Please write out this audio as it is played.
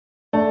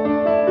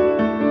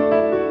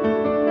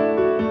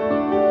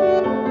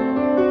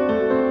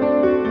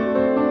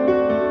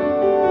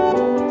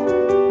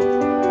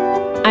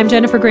I'm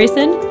Jennifer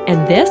Grayson,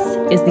 and this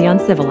is the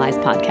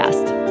Uncivilized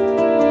Podcast.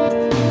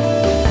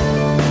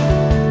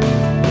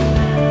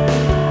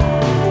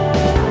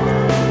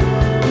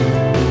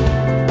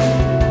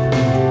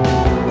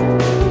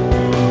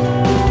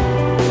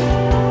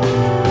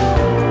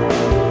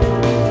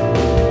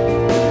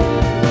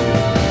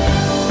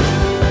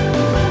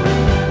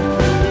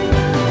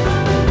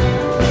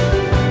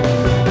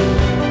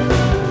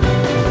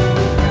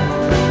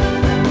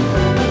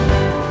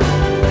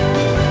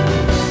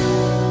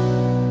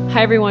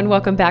 Hi, everyone.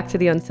 Welcome back to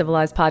the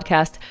Uncivilized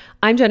Podcast.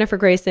 I'm Jennifer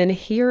Grayson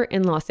here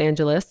in Los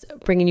Angeles,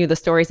 bringing you the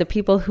stories of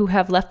people who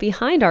have left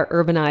behind our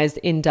urbanized,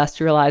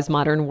 industrialized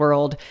modern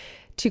world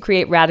to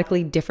create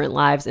radically different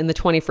lives in the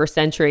 21st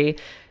century.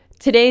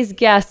 Today's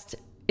guest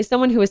is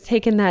someone who has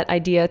taken that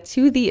idea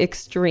to the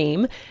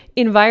extreme.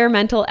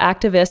 Environmental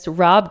activist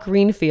Rob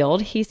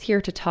Greenfield. He's here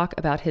to talk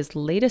about his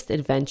latest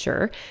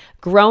adventure,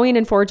 growing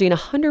and foraging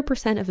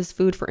 100% of his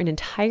food for an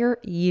entire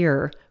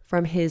year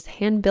from his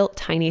hand-built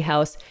tiny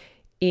house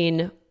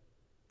in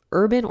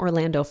urban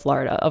Orlando,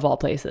 Florida, of all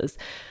places.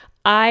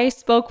 I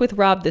spoke with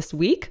Rob this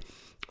week.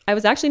 I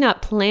was actually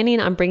not planning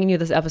on bringing you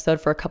this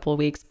episode for a couple of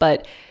weeks,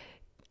 but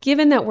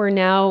given that we're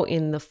now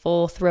in the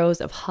full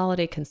throes of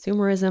holiday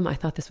consumerism, I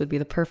thought this would be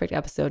the perfect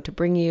episode to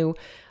bring you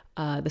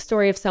the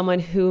story of someone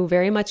who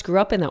very much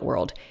grew up in that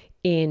world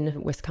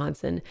in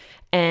Wisconsin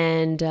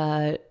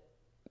and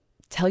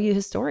tell you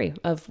his story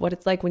of what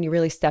it's like when you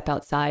really step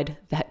outside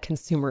that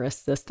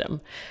consumerist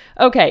system.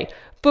 Okay,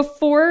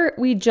 before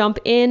we jump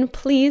in,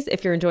 please,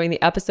 if you're enjoying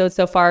the episode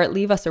so far,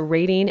 leave us a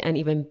rating and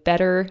even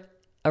better,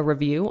 a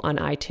review on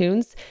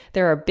iTunes.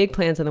 There are big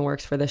plans in the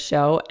works for this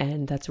show,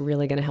 and that's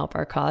really going to help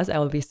our cause. I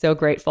will be so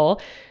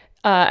grateful.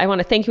 I want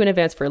to thank you in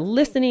advance for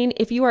listening.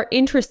 If you are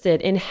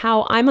interested in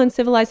how I'm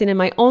uncivilizing in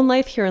my own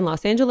life here in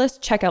Los Angeles,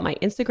 check out my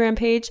Instagram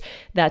page.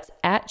 That's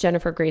at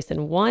Jennifer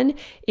Grayson 1.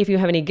 If you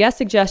have any guest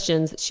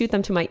suggestions, shoot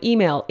them to my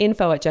email,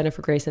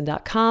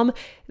 info@jennifergrayson.com.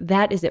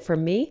 That is it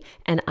from me,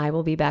 and I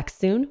will be back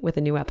soon with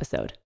a new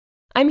episode.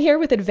 I'm here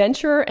with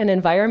adventurer and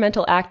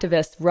environmental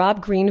activist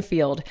Rob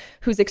Greenfield,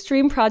 whose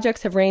extreme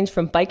projects have ranged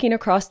from biking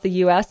across the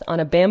U.S. on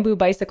a bamboo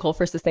bicycle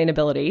for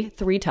sustainability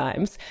 3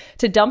 times,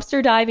 to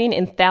dumpster diving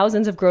in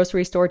thousands of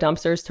grocery store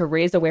dumpsters to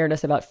raise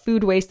awareness about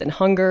food waste and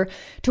hunger,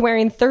 to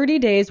wearing 30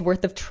 days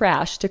worth of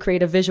trash to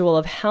create a visual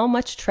of how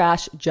much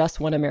trash just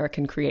one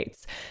American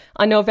creates.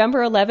 On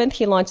November 11th,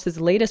 he launched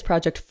his latest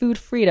project, Food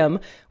Freedom,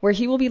 where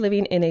he will be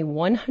living in a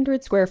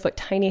 100 square foot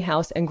tiny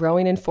house and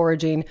growing and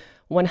foraging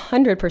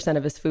 100%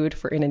 of his food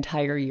for an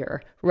entire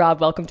year. Rob,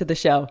 welcome to the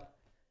show.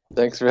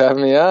 Thanks for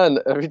having me on.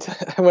 Every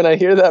time when I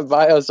hear that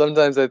bio,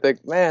 sometimes I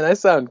think, man, I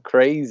sound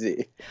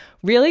crazy.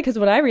 Really? Because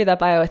when I read that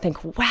bio, I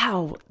think,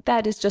 wow,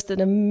 that is just an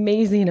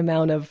amazing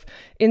amount of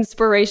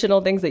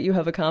inspirational things that you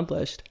have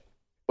accomplished.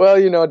 Well,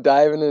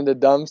 diving into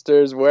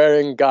dumpsters,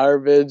 wearing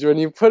garbage, when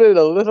you put it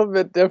a little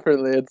bit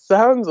differently, it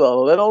sounds a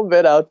little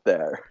bit out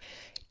there.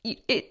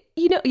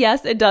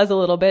 Yes, it does a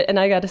little bit. And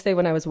I got to say,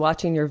 when I was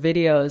watching your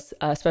videos,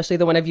 especially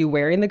the one of you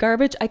wearing the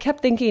garbage, I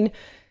kept thinking,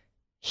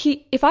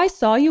 if I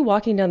saw you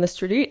walking down the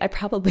street, I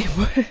probably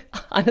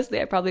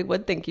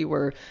would think you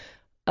were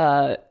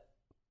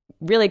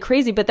really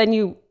crazy. But then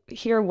you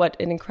hear what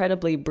an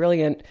incredibly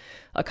brilliant,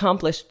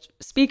 accomplished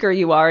speaker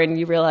you are, and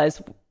you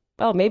realize,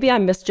 well, maybe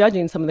I'm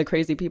misjudging some of the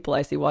crazy people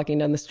I see walking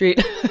down the street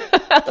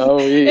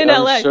in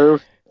LA.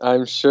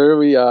 I'm sure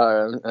we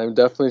are. I'm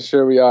definitely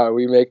sure we are.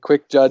 We make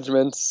quick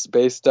judgments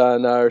based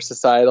on our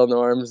societal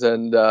norms.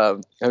 And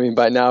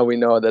by now we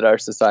know that our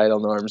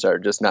societal norms are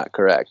just not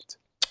correct.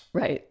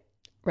 Right.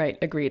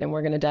 Agreed. And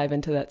we're going to dive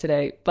into that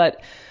today.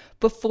 But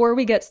before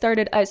we get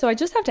started, I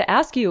just have to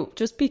ask you,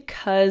 just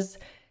because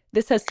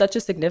this has such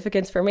a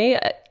significance for me,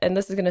 and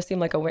this is going to seem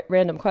like a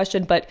random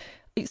question, but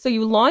so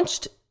you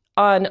launched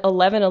on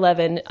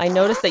 11/11. I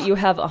noticed that you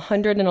have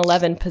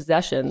 111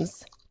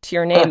 possessions to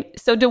your name.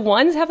 So do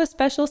ones have a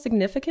special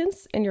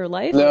significance in your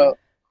life?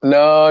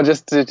 No,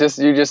 just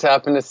you just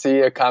happen to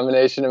see a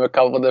combination of a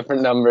couple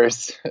different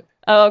numbers.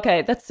 Oh,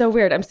 okay. That's so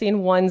weird. I'm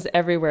seeing ones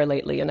everywhere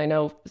lately, and I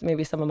know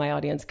maybe some of my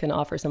audience can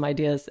offer some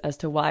ideas as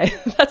to why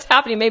that's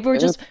happening. Maybe we're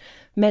just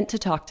meant to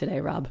talk today,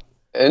 Rob.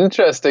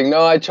 Interesting.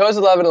 No, I chose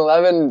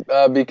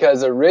 11/11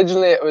 because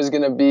originally it was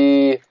going to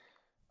be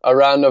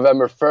around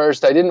November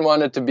 1st. I didn't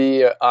want it to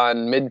be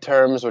on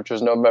midterms, which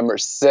was November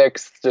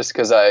 6th, just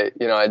because I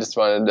just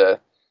wanted to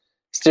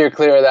steer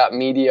clear of that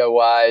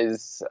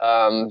media-wise.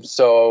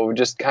 So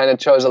just kind of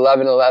chose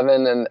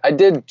 11/11, and I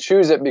did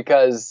choose it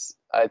because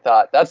I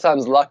thought that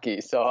sounds lucky,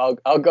 so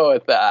I'll go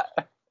with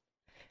that.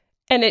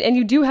 And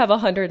you do have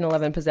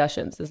 111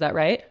 possessions, is that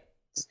right?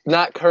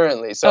 Not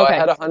currently. So okay.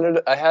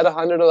 I had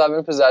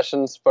 111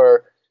 possessions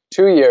for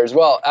 2 years.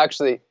 Well,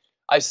 actually,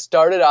 I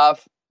started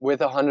off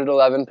with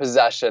 111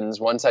 possessions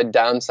once I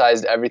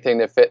downsized everything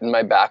that fit in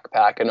my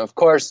backpack, and of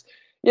course,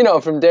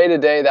 from day to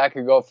day, that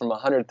could go from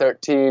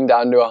 113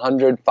 down to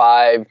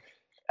 105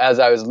 as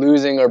I was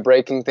losing or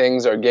breaking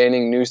things or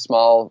gaining new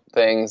small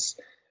things.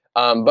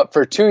 But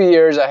for 2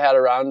 years, I had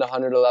around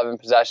 111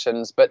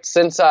 possessions. But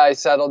since I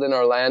settled in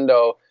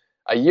Orlando,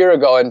 a year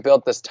ago and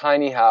built this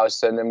tiny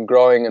house and am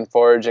growing and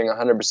foraging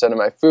 100% of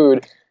my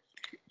food,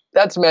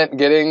 that's meant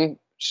getting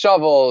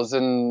shovels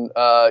and,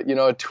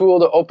 a tool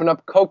to open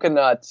up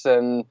coconuts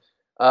and,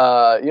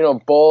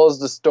 bowls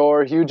to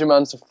store huge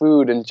amounts of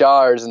food in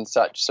jars and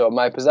such. So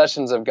my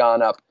possessions have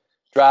gone up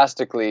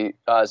drastically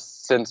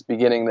since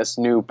beginning this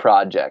new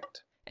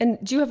project. And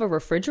do you have a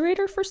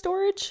refrigerator for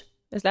storage?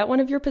 Is that one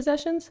of your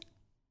possessions?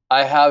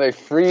 I have a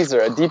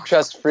freezer, a deep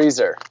chest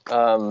freezer.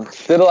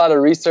 Did a lot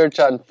of research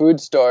on food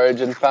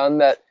storage and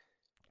found that,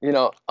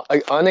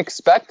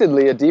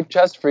 unexpectedly, a deep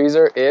chest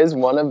freezer is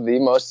one of the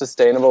most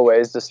sustainable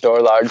ways to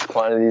store large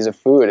quantities of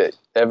food.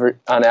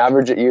 On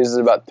average, it uses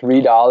about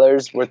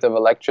 $3 worth of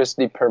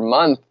electricity per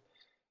month,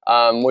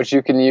 which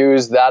you can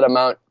use that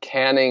amount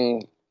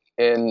canning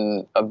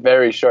in a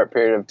very short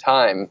period of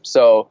time.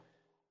 So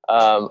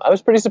I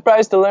was pretty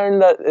surprised to learn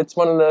that it's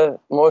one of the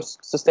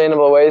most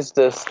sustainable ways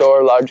to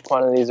store large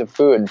quantities of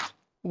food.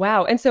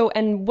 Wow.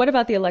 And what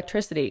about the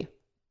electricity?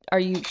 Do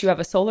you have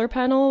a solar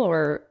panel,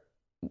 or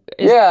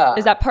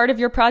is that part of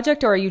your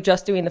project, or are you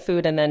just doing the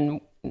food and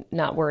then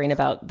not worrying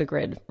about the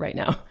grid right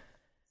now?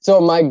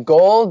 So my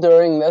goal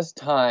during this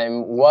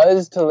time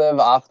was to live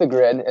off the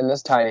grid in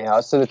this tiny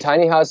house. So the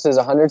tiny house is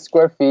 100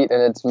 square feet,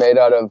 and it's made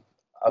out of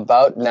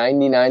about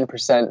 99%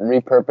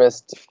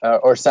 repurposed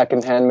or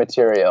secondhand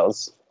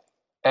materials.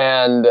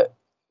 And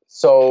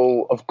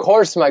so, of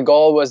course, my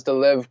goal was to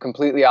live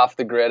completely off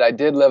the grid. I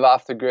did live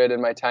off the grid in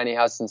my tiny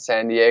house in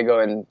San Diego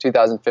in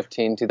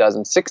 2015,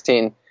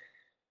 2016.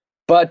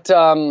 But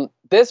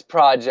this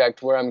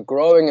project where I'm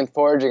growing and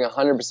foraging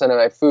 100% of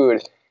my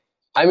food,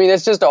 I mean,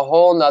 it's just a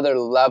whole nother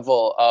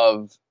level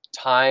of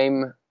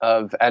time,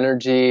 of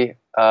energy,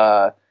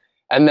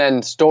 and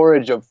then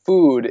storage of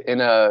food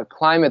in a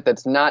climate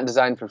that's not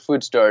designed for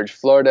food storage.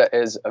 Florida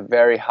is a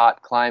very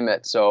hot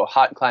climate, so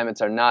hot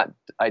climates are not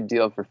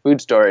ideal for food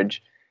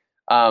storage.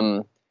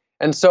 And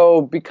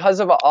so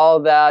because of all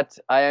that,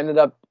 I ended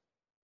up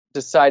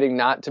deciding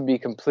not to be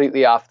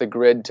completely off the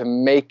grid, to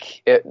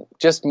make it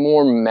just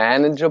more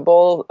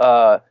manageable.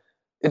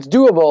 It's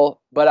doable,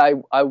 but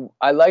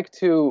I like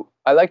to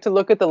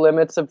look at the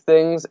limits of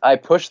things. I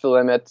push the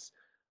limits,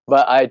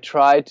 but I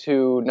try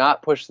to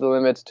not push the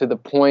limits to the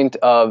point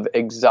of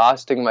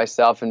exhausting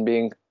myself and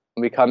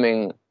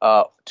becoming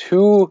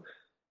too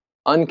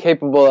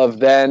incapable of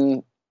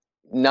then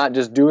not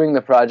just doing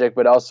the project,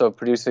 but also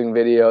producing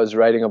videos,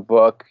 writing a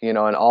book, and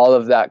all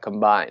of that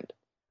combined.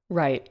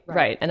 Right.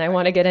 And I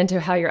want to get into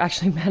how you're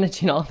actually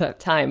managing all that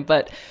time.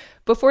 But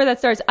before that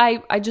starts,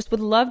 I just would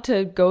love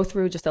to go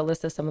through just a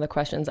list of some of the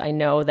questions I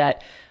know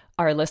that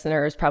our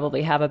listeners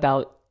probably have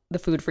about the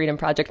Food Freedom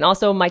Project. And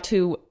also my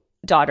two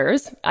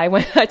daughters,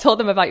 I told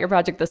them about your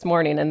project this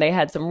morning, and they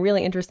had some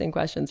really interesting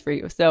questions for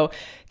you. So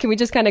can we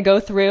just kind of go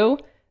through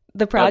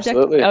the project?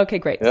 Absolutely. Okay,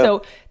 great. Yeah.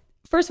 So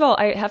first of all,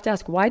 I have to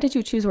ask, why did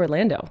you choose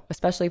Orlando,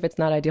 especially if it's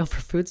not ideal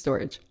for food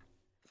storage?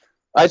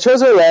 I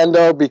chose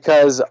Orlando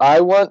because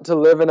I want to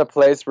live in a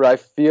place where I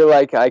feel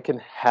like I can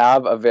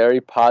have a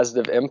very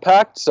positive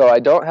impact. So I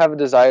don't have a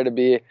desire to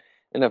be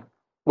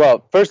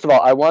first of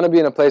all, I want to be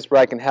in a place where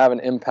I can have an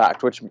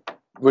impact, which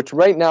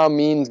right now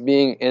means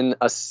being in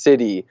a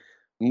city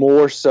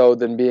more so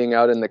than being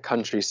out in the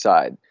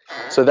countryside.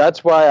 So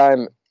that's why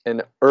I'm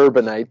an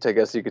urbanite, I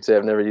guess you could say.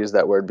 I've never used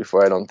that word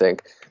before, I don't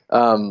think.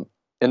 An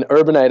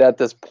urbanite at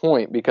this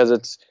point,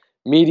 because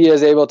media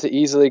is able to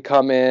easily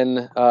come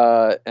in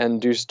and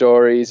do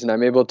stories, and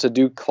I'm able to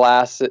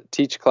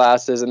teach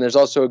classes, and there's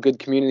also a good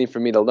community for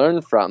me to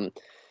learn from.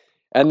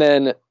 And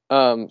then,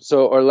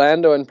 so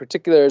Orlando in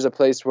particular is a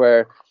place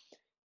where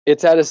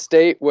it's at a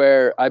state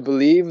where I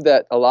believe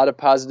that a lot of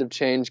positive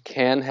change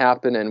can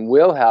happen and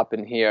will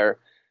happen here,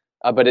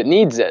 but it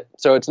needs it.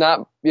 So it's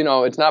not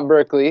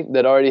Berkeley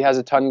that already has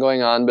a ton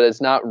going on, but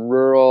it's not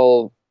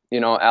rural,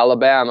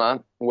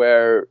 Alabama,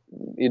 where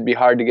it'd be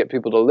hard to get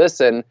people to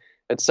listen.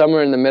 It's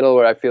somewhere in the middle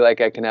where I feel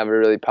like I can have a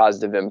really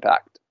positive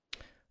impact.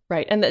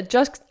 Right. And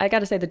I got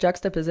to say, the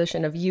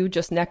juxtaposition of you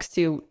just next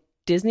to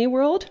Disney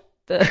World,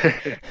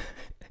 the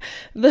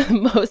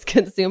most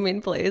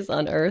consuming place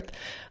on earth,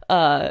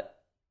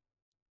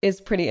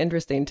 is pretty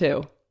interesting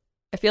too.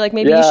 I feel like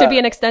maybe you should be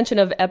an extension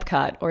of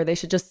Epcot, or they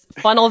should just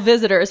funnel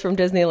visitors from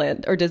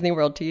Disneyland or Disney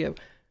World to you.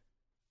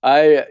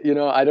 I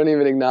don't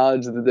even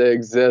acknowledge that they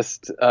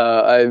exist.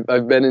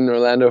 I've been in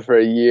Orlando for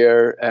a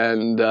year,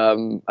 and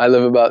I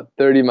live about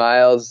 30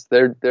 miles.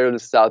 They're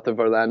south of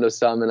Orlando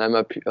some, and I'm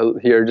up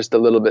here just a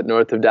little bit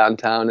north of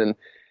downtown, and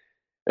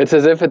it's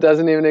as if it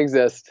doesn't even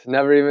exist.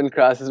 Never even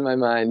crosses my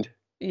mind.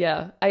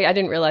 Yeah, I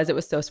didn't realize it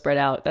was so spread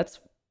out. That's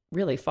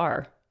really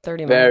far.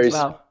 30 miles.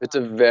 Wow. It's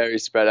a very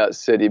spread out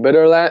city.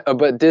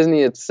 But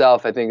Disney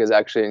itself, I think, is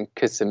actually in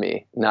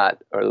Kissimmee, not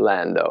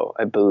Orlando,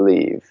 I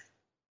believe.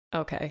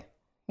 Okay.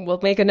 We'll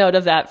make a note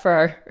of that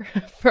for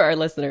our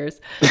listeners.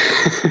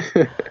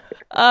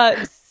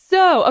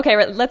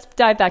 Okay, let's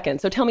dive back in.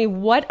 So tell me,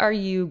 what are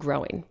you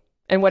growing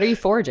and what are you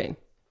foraging?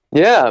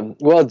 Yeah,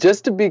 well,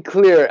 just to be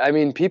clear, I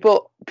mean,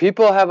 people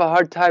have a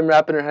hard time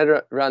wrapping their head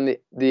around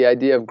the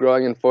idea of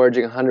growing and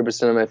foraging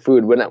 100% of my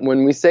food.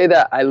 When we say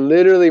that, I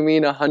literally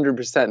mean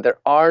 100%. There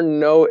are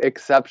no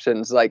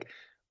exceptions. Like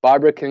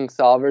Barbara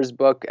Kingsolver's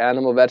book,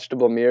 Animal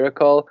Vegetable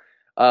Miracle,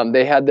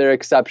 they had their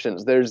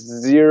exceptions. There's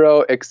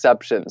zero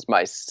exceptions.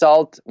 My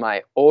salt,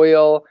 my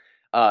oil,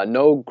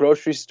 no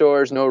grocery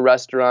stores, no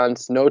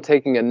restaurants, no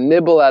taking a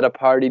nibble at a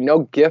party, no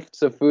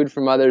gifts of food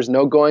from others,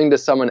 no going to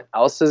someone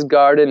else's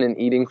garden and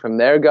eating from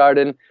their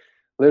garden,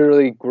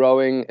 literally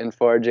growing and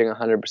foraging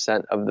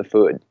 100% of the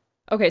food.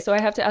 Okay, so I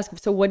have to ask,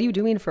 so what are you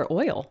doing for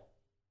oil?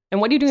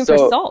 And what are you doing for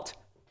So, salt?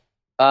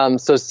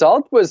 so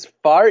salt was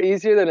far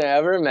easier than I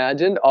ever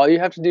imagined. All you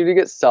have to do to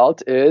get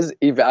salt is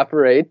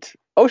evaporate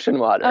ocean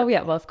water. Oh,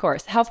 yeah, well, of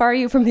course. How far are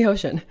you from the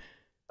ocean?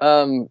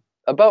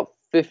 About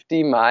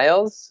 50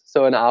 miles,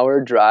 so an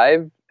hour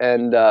drive.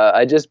 And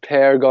I just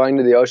pair going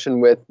to the ocean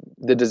with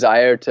the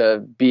desire to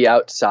be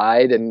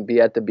outside and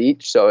be at the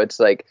beach. So it's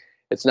like,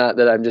 it's not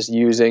that I'm just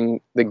using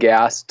the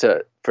gas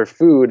for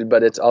food,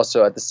 but it's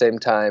also at the same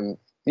time,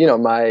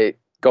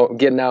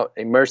 getting out,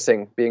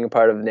 immersing, being a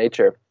part of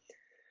nature.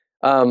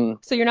 So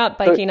you're not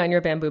biking on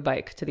your bamboo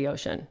bike to the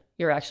ocean.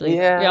 You're actually,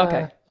 yeah,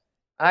 okay.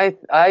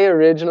 I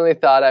originally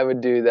thought I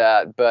would do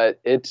that, but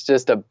it's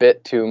just a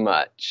bit too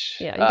much.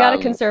 Yeah, you got to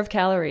conserve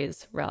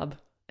calories, Rob.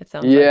 It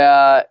sounds like.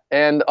 Yeah,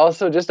 and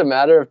also just a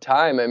matter of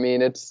time. I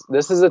mean, it's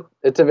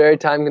a very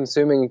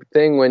time-consuming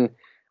thing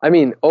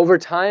over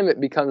time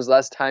it becomes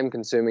less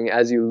time-consuming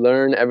as you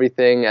learn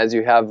everything, as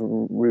you have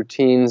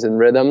routines and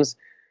rhythms.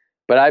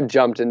 But I've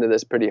jumped into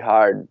this pretty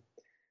hard.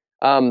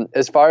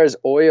 As far as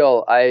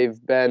oil,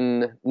 I've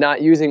been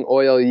not using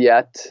oil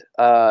yet,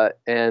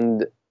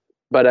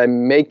 but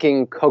I'm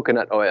making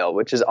coconut oil,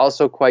 which is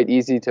also quite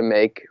easy to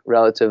make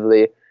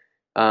relatively.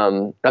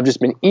 I've just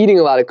been eating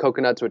a lot of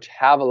coconuts, which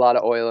have a lot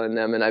of oil in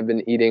them, and I've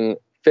been eating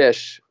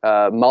fish,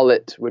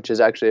 mullet, which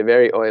is actually a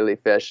very oily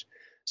fish.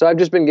 So I've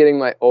just been getting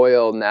my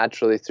oil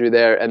naturally through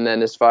there. And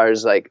then as far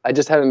as I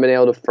just haven't been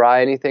able to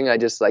fry anything. I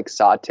just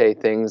saute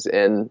things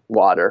in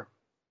water.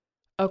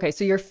 Okay,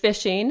 so you're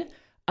fishing.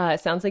 It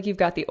sounds like you've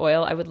got the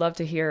oil. I would love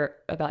to hear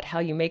about how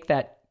you make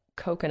that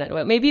coconut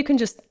oil. Maybe you can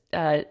just,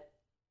 do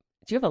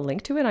you have a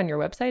link to it on your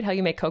website, how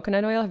you make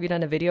coconut oil? Have you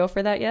done a video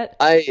for that yet?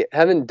 I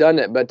haven't done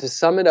it, but to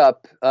sum it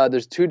up,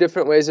 there's two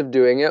different ways of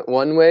doing it.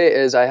 One way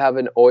is I have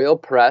an oil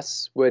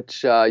press,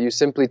 which you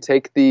simply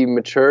take the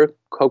mature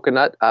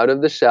coconut out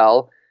of the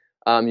shell,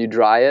 you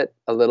dry it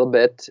a little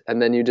bit, and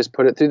then you just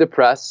put it through the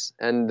press,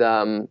 and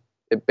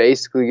it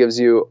basically gives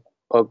you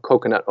a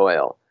coconut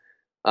oil.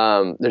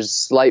 There's a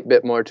slight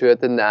bit more to it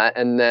than that.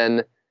 And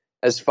then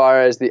as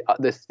far as the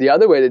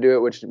other way to do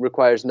it, which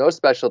requires no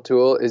special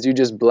tool, is you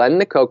just blend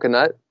the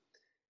coconut,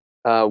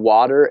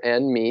 water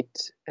and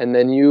meat, and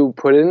then you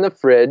put it in the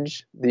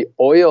fridge. The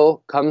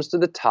oil comes to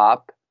the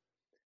top,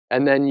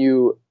 and then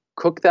you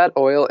cook that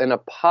oil in a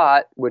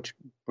pot, which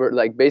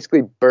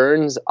basically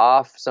burns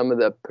off some of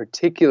the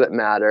particulate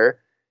matter,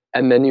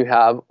 and then you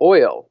have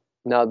oil.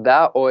 Now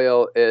that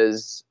oil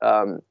is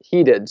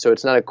heated, so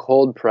it's not a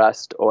cold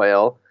pressed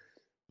oil.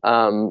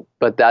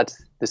 But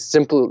that's a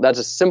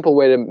simple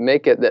way to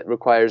make it that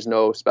requires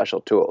no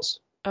special tools.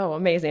 Oh,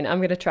 amazing. I'm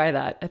going to try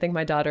that. I think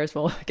my daughters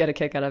will get a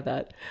kick out of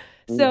that.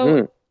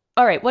 So,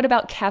 All right, what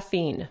about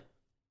caffeine?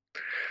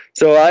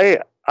 So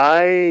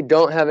I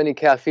don't have any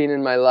caffeine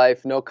in my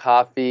life, no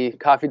coffee.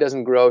 Coffee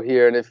doesn't grow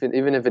here, and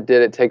even if it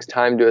did, it takes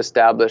time to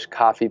establish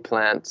coffee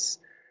plants.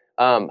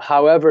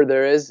 However,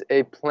 there is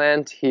a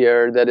plant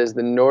here that is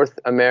the North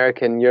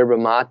American yerba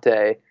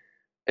mate.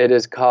 It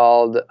is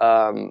called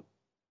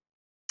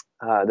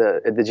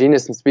the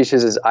genus and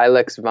species is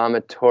Ilex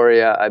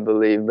vomitoria, I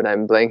believe, but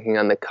I'm blanking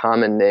on the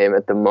common name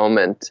at the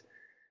moment.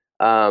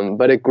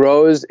 But it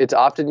grows, it's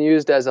often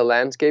used as a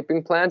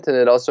landscaping plant, and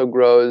it also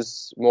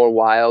grows more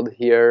wild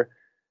here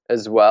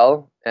as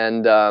well.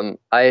 And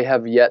I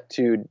have yet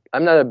to,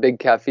 I'm not a big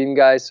caffeine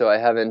guy, so I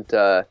haven't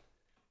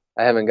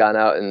gone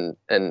out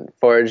and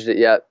foraged it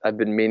yet. I've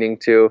been meaning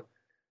to.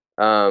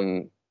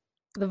 The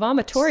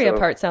vomitoria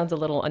part sounds a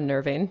little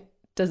unnerving.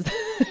 Does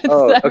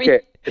oh, that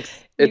okay.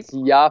 It's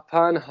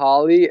Japan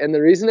holly, and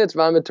the reason it's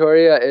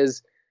vomitoria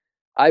is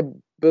I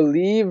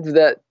believed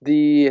that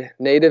the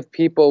native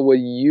people would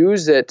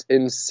use it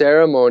in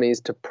ceremonies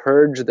to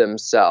purge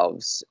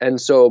themselves, and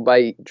so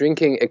by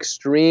drinking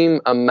extreme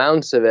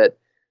amounts of it,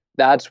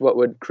 that's what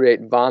would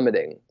create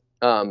vomiting.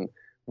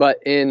 But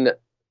in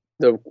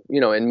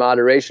in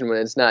moderation, when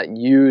it's not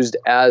used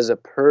as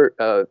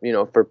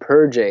for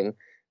purging,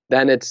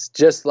 then it's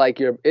just like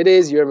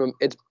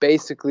it's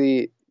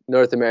basically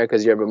North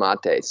America's yerba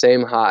mate,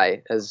 same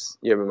high as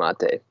yerba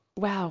mate.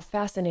 Wow,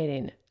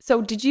 fascinating.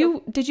 So did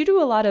you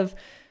do a lot of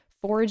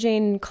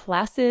foraging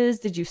classes?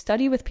 Did you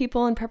study with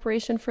people in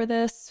preparation for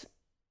this?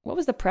 What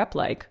was the prep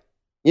like?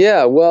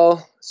 Yeah,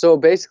 well, so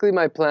basically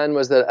my plan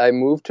was that I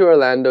moved to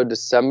Orlando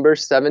December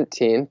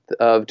 17th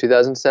of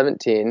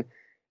 2017,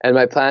 and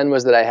my plan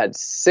was that I had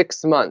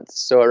 6 months,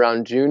 so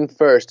around June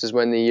 1st is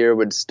when the year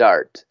would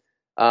start.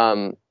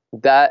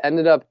 that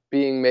ended up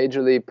being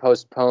majorly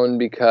postponed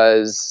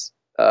because,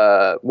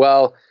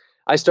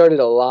 I started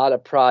a lot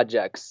of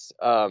projects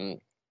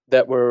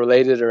that were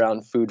related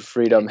around food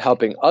freedom,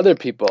 helping other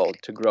people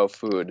to grow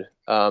food.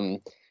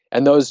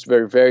 And those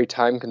were very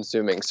time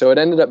consuming. So it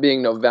ended up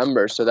being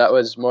November. So that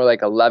was more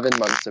like 11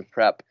 months of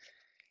prep.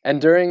 And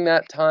during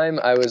that time,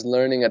 I was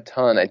learning a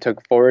ton. I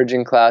took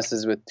foraging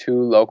classes with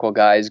two local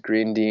guys,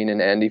 Green Dean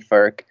and Andy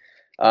Firk.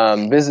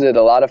 Visited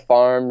a lot of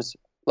farms,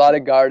 a lot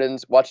of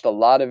gardens, watched a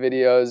lot of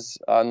videos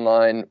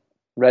online,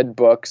 read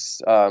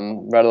books,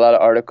 read a lot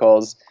of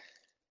articles.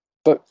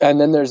 And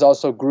then there's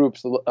also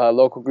groups,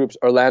 local groups,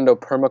 Orlando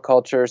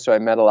Permaculture. So I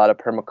met a lot of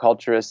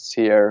permaculturists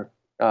here.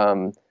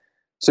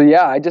 So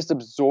yeah, I just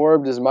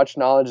absorbed as much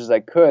knowledge as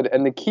I could.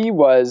 And the key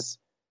was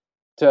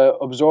to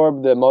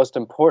absorb the most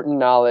important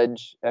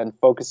knowledge and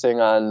focusing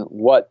on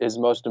what is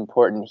most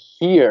important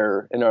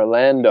here in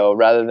Orlando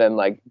rather than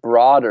like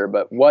broader,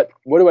 but what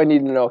do I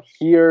need to know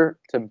here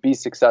to be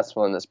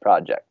successful in this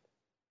project?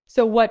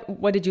 So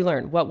what did you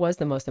learn? What was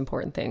the most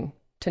important thing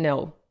to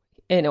know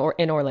in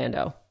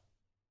Orlando?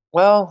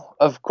 Well,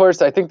 of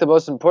course, I think the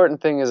most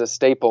important thing is a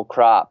staple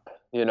crop.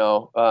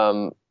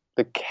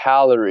 The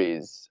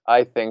calories,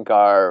 I think,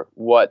 are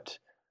what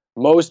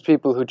most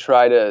people who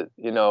try to,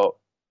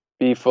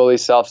 be fully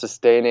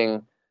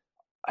self-sustaining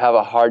have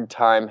a hard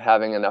time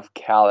having enough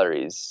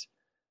calories.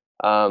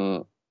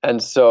 And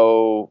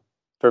so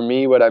for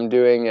me, what I'm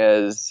doing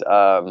is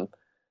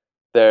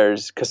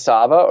there's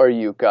cassava or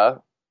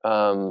yucca,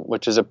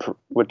 which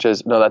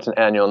is no, that's an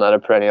annual, not a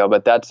perennial,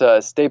 but that's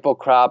a staple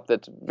crop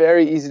that's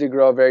very easy to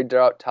grow, very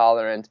drought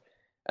tolerant.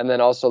 And then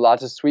also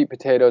lots of sweet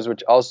potatoes,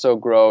 which also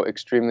grow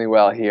extremely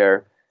well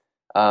here.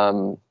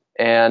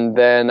 And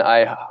then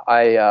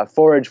I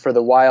forage for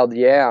the wild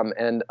yam,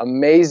 and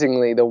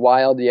amazingly, the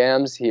wild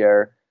yams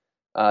here,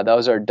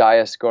 those are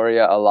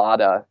Dioscorea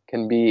alata,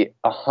 can be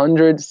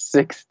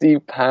 160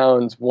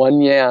 pounds.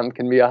 One yam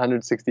can be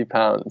 160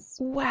 pounds.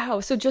 Wow.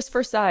 So just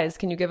for size,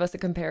 can you give us a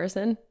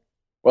comparison?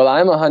 Well,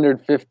 I'm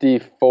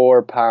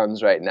 154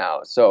 pounds right now,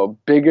 so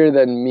bigger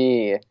than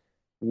me.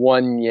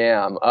 One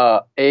yam.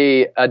 A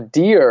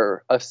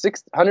deer of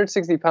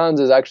 160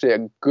 pounds is actually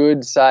a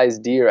good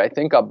sized deer. I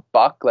think a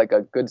buck, like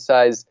a good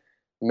sized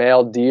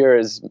male deer,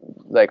 is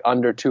like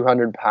under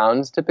 200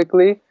 pounds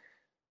typically.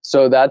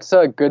 So that's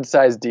a good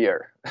sized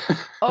deer.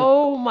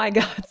 Oh my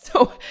God.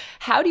 So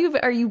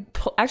are you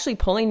actually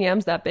pulling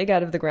yams that big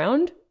out of the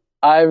ground?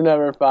 I've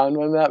never found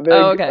one that big.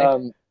 Oh,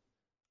 okay.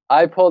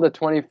 I pulled a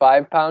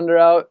 25 pounder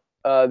out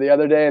the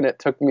other day, and it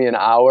took me an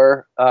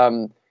hour.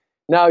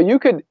 Now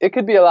it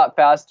could be a lot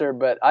faster,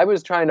 but I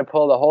was trying to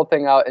pull the whole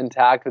thing out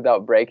intact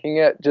without breaking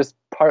it, just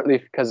partly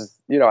because,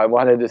 I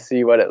wanted to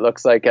see what it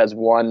looks like as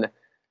one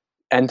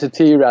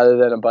entity rather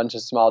than a bunch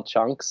of small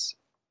chunks.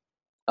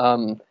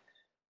 And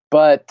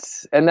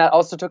that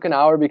also took an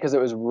hour because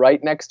it was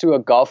right next to a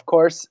golf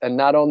course, and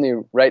not only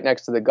right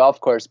next to the golf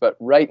course, but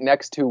right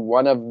next to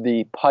one of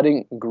the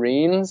putting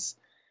greens.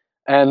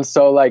 And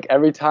so like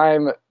every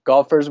time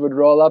golfers would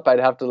roll up, I'd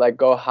have to like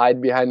go hide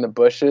behind the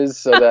bushes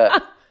so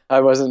that I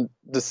wasn't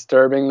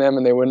disturbing them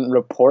and they wouldn't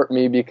report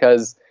me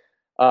because,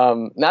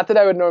 not that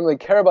I would normally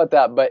care about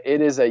that, but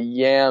it is a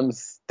yam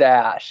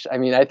stash. I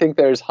mean, I think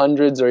there's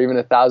hundreds or even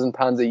 1,000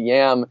 pounds of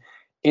yam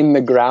in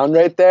the ground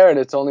right there, and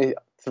it's only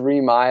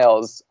 3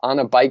 miles on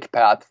a bike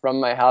path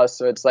from my house.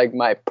 So it's like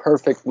my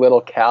perfect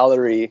little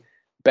calorie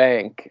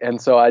bank.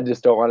 And so I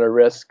just don't want to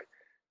risk,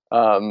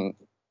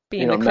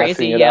 being a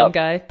crazy yam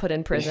guy put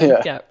in prison.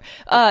 Yeah.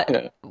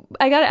 Yeah.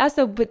 I got to ask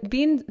though, but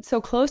being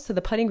so close to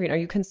the putting green, are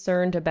you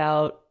concerned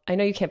about, I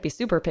know you can't be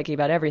super picky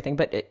about everything,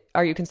 but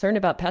are you concerned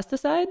about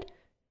pesticide?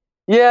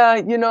 Yeah,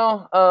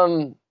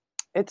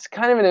 it's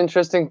kind of an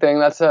interesting thing.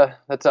 That's an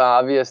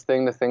obvious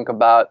thing to think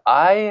about.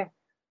 I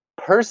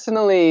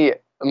personally,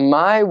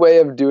 my way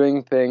of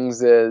doing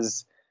things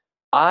is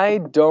I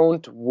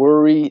don't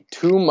worry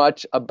too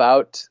much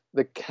about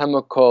the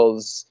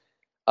chemicals.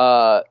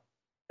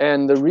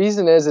 And the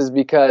reason is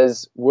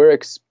because we're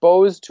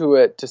exposed to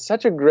it to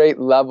such a great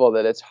level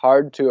that it's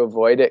hard to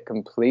avoid it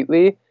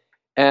completely.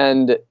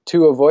 And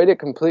to avoid it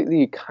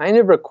completely kind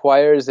of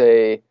requires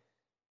this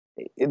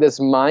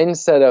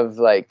mindset of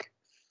like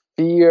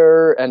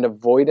fear and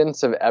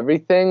avoidance of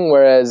everything.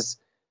 Whereas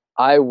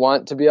I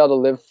want to be able to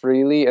live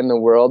freely in the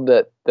world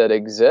that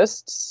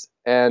exists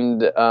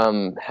and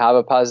have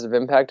a positive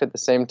impact at the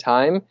same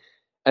time.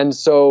 And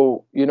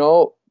so,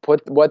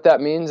 what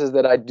that means is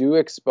that I do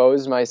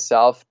expose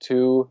myself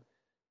to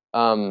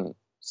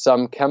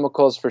some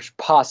chemicals for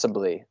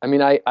possibly. I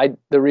mean,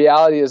 the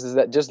reality is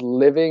that just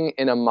living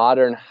in a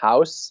modern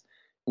house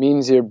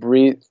means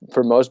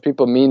for most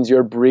people means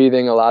you're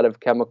breathing a lot of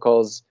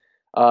chemicals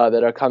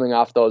that are coming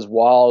off those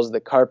walls, the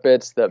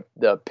carpets,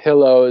 the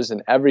pillows,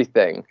 and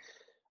everything.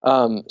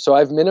 So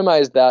I've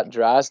minimized that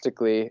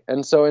drastically.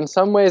 And so in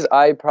some ways,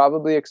 I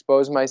probably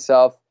expose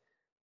myself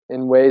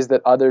in ways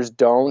that others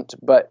don't.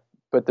 But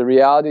the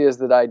reality is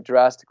that I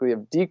drastically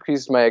have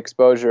decreased my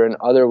exposure in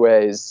other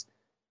ways.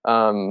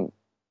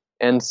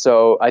 And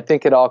so I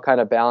think it all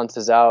kind of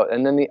balances out.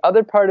 And then the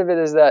other part of it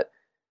is that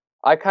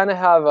I kind of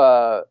have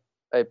a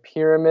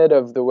pyramid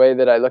of the way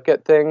that I look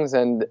at things,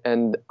 and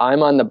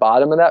I'm on the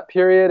bottom of that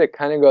period. It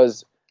kind of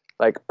goes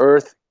like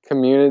earth,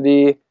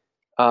 community,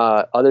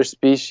 other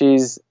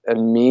species,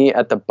 and me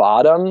at the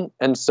bottom.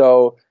 And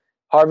so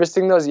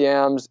harvesting those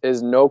yams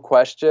is no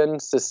question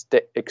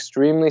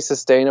extremely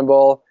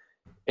sustainable,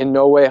 in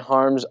no way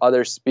harms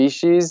other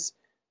species.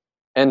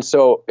 And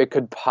so it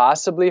could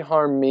possibly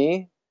harm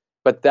me,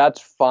 but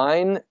that's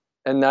fine.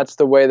 And that's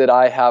the way that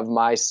I have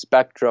my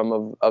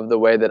spectrum of the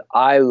way that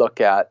I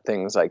look at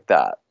things like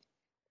that.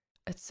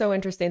 It's so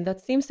interesting.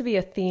 That seems to be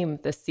a theme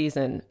this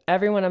season.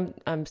 Everyone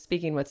I'm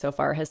speaking with so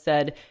far has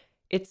said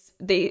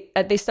they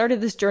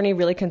started this journey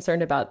really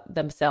concerned about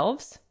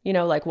themselves,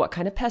 like what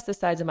kind of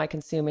pesticides am I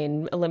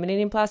consuming,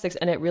 eliminating plastics,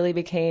 and it really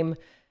became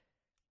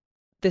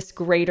this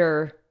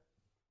greater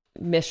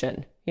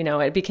mission.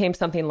 It became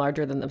something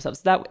larger than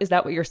themselves. Is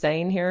that what you're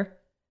saying here?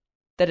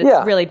 That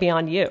it's really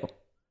beyond you?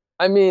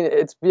 I mean,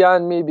 it's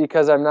beyond me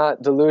because I'm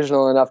not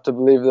delusional enough to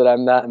believe that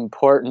I'm that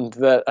important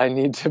that I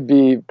need to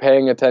be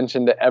paying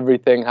attention to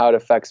everything, how it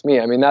affects me.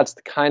 I mean, that's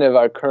kind of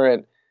our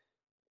current,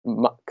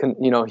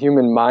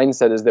 human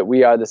mindset, is that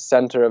we are the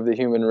center of the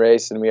human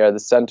race and we are the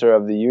center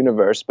of the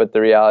universe. But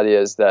the reality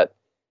is that,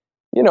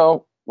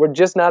 we're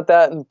just not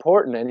that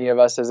important, any of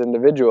us as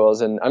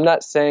individuals. And I'm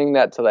not saying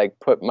that to like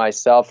put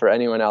myself or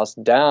anyone else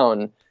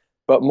down,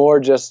 but more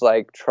just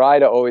like try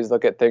to always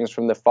look at things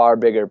from the far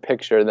bigger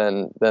picture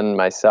than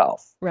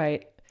myself.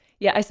 Right.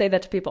 Yeah, I say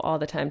that to people all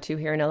the time too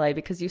here in LA,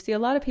 because you see a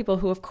lot of people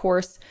who, of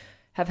course,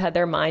 have had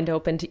their mind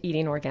open to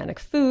eating organic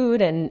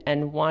food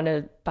and want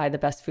to buy the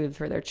best food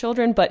for their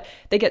children, but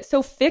they get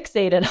so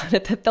fixated on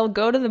it that they'll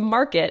go to the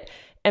market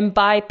and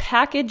buy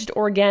packaged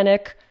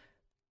organic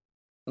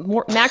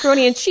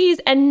macaroni and cheese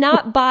and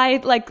not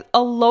buy like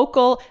a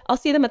local. I'll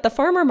see them at the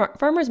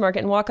farmer's market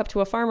and walk up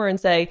to a farmer and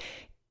say,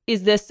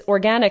 is this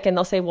organic? And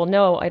they'll say, well,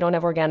 no, I don't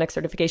have organic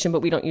certification,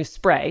 but we don't use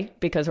spray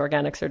because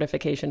organic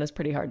certification is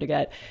pretty hard to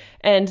get.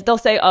 And they'll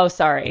say, oh,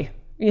 sorry,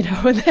 and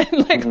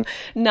then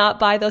not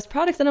buy those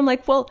products. And I'm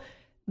like, well,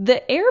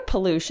 the air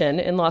pollution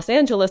in Los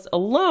Angeles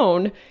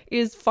alone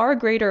is far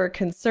greater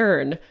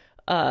concern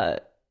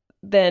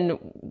than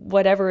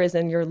whatever is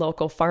in your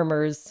local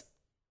farmer's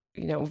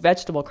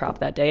vegetable crop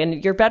that day.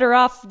 And you're better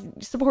off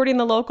supporting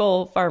the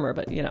local farmer.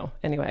 But,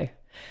 anyway.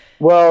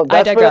 Well,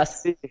 that's I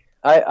digress.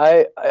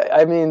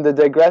 I mean, the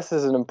digress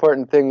is an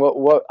important thing.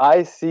 What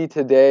I see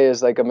today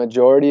is like a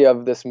majority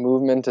of this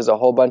movement is a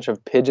whole bunch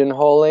of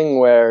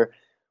pigeonholing where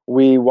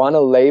we want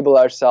to label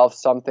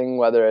ourselves something,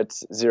 whether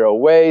it's zero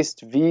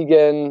waste,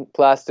 vegan,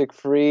 plastic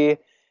free.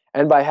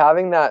 And by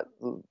having that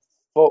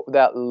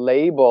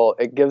label,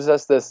 it gives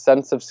us this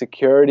sense of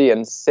security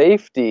and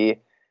safety.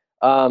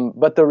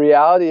 But the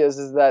reality is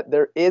that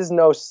there is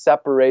no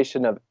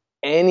separation of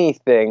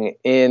anything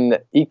in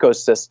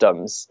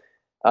ecosystems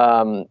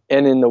and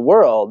in the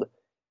world.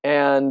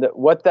 And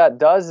what that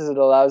does is it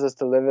allows us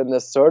to live in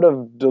this sort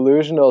of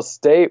delusional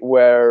state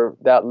where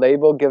that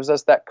label gives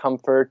us that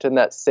comfort and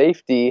that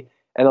safety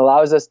and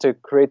allows us to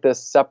create this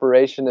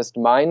separationist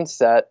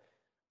mindset.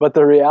 But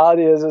the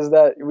reality is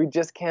that we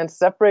just can't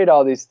separate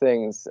all these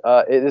things.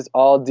 It is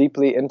all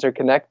deeply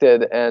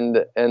interconnected,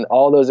 and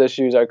all those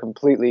issues are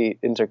completely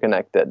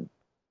interconnected.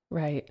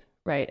 Right.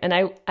 And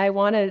I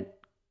want to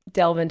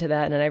delve into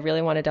that, and I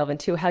really want to delve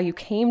into how you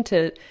came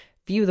to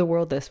view the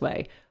world this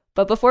way.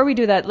 But before we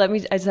do that, I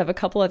just have a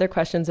couple other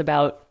questions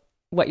about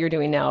what you're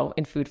doing now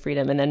in food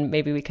freedom, and then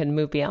maybe we can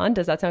move beyond.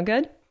 Does that sound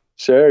good?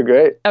 Sure,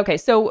 great. Okay,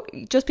 so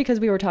just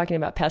because we were talking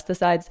about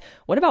pesticides,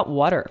 what about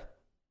water?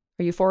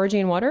 Are you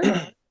foraging water?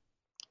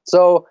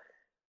 So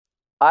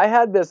I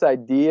had this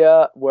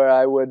idea where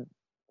I would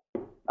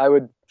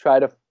try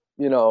to,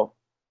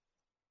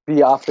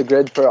 be off the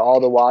grid for all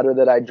the water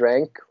that I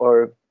drank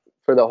or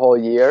for the whole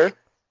year.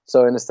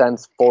 So in a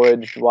sense,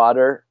 foraged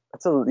water.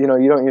 You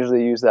don't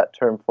usually use that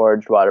term,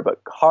 foraged water, but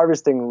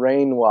harvesting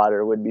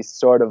rainwater would be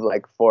sort of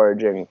like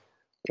foraging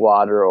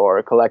water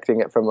or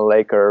collecting it from a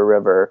lake or a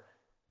river.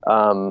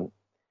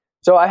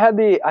 So I had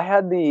the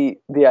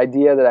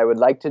idea that I would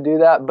like to do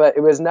that, but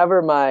it was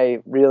never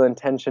my real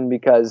intention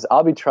because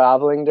I'll be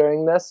traveling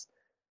during this.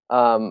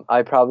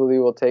 I probably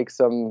will take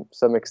some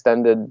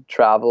extended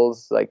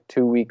travels, like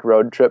 2-week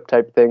road trip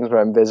type things where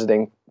I'm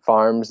visiting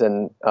farms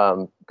and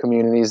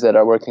communities that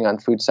are working on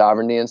food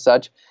sovereignty and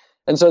such.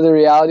 And so the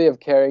reality of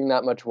carrying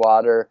that much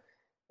water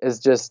is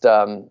just,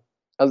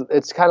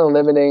 it's kind of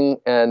limiting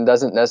and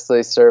doesn't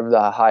necessarily serve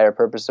the higher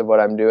purpose of what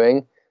I'm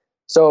doing.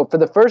 So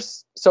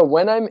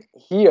when I'm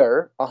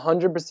here,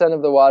 100%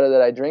 of the water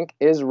that I drink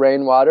is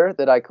rainwater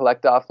that I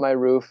collect off my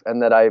roof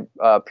and that I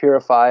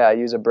purify. I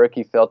use a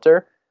Berkey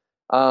filter.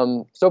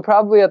 So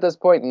probably at this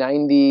point,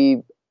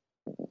 98%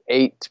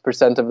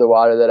 of the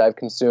water that I've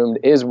consumed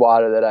is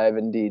water that I've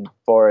indeed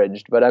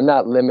foraged, but I'm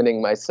not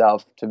limiting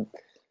myself to.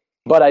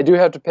 But I do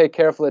have to pay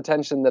careful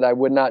attention that I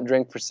would not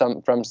drink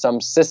from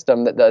some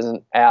system that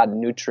doesn't add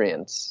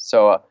nutrients.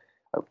 So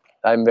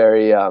I'm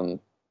very,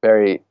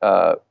 very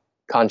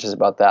conscious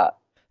about that.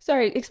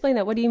 Sorry, explain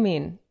that. What do you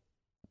mean?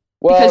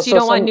 Well, because you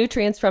don't want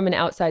nutrients from an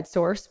outside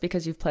source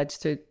because you've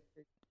pledged to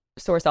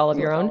source all of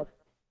your own?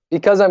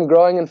 Because I'm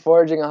growing and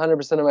foraging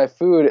 100% of my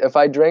food, if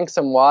I drank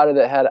some water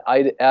that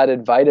had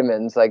added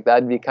vitamins, like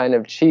that'd be kind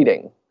of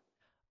cheating.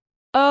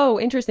 Oh,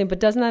 interesting. But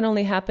doesn't that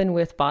only happen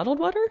with bottled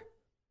water?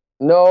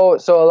 No,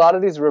 so a lot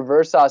of these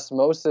reverse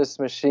osmosis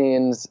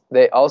machines,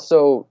 they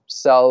also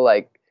sell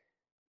like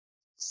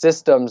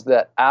systems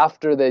that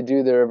after they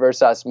do the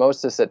reverse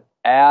osmosis, it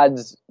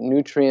adds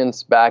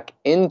nutrients back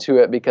into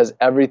it because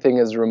everything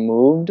is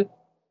removed.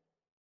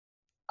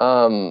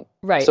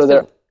 Right. So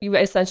they're So you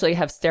essentially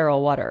have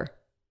sterile water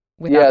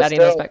without yeah, adding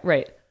those sterile. back.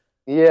 Right.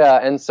 Yeah,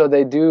 and so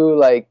they do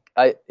like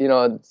I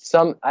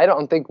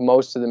don't think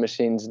most of the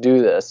machines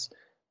do this,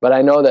 but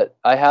I know that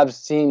I have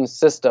seen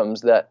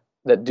systems that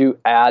do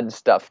add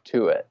stuff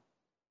to it.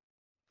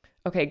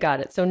 Okay, got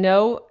it. So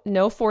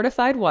no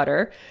fortified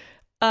water.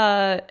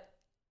 Uh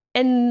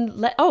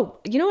oh,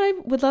 you know what I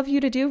would love you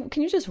to do?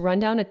 Can you just run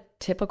down a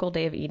typical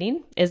day of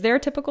eating? Is there a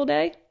typical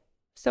day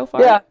so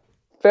far? Yeah,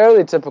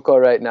 fairly typical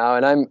right now,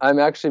 and I'm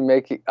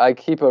actually I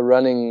keep a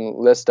running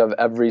list of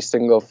every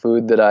single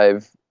food that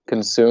I've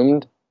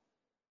consumed,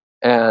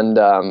 and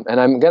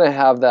I'm gonna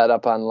have that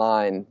up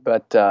online,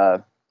 but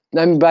I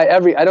mean by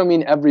every I don't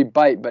mean every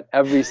bite, but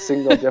every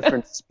single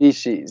different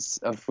species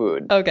of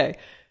food. Okay.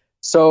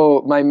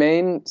 So my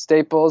main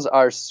staples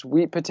are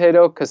sweet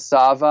potato,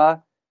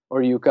 cassava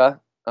or yuca,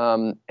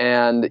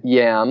 and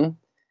yam,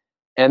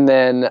 and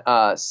then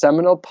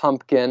Seminole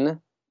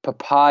pumpkin,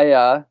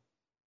 papaya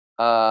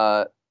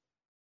uh,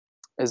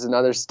 is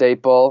another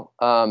staple.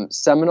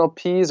 Seminole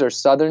peas or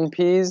southern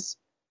peas,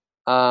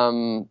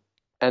 and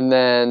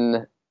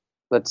then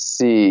let's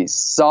see,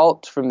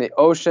 salt from the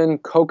ocean,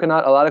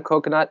 coconut, a lot of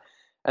coconut,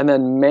 and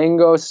then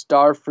mango,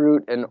 star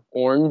fruit, and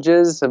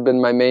oranges have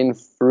been my main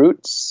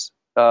fruits.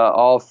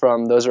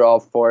 Those are all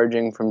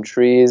foraging from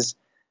trees.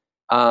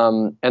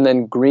 And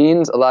then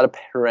greens, a lot of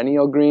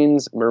perennial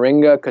greens,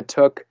 moringa,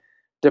 katuk,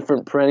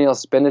 different perennial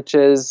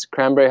spinaches,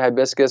 cranberry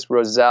hibiscus,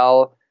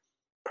 roselle,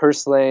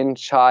 purslane,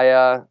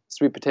 chaya,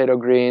 sweet potato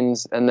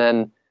greens, and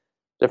then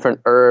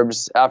different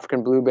herbs,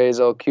 African blue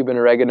basil, Cuban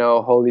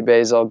oregano, holy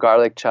basil,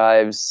 garlic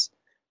chives,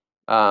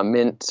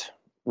 mint,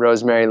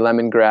 rosemary,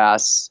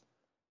 lemongrass.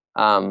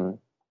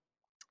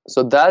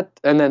 So that,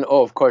 and then,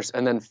 oh, of course,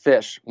 and then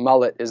fish.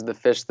 Mullet is the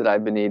fish that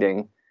I've been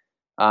eating.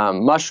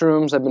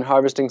 Mushrooms, I've been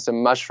harvesting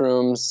some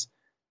mushrooms,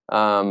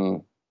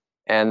 and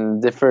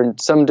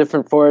some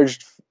different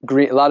foraged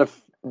green, a lot of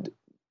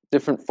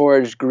different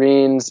foraged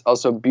greens,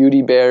 also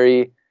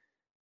beautyberry.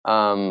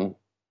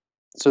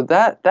 So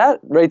that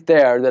right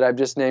there that I've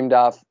just named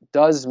off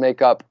does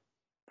make up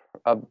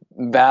a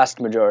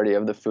vast majority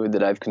of the food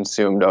that I've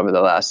consumed over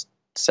the last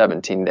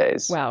 17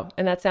 days. Wow.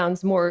 And that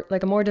sounds more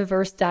like a more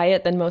diverse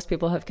diet than most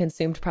people have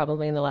consumed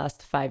probably in the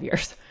last 5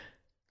 years.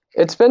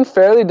 It's been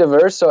fairly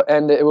diverse,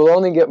 and it will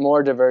only get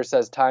more diverse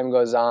as time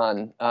goes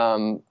on.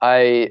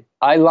 I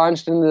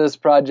launched into this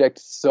project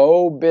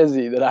so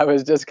busy that I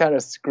was just kind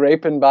of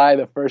scraping by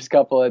the first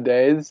couple of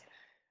days.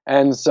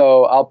 And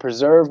so I'll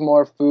preserve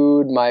more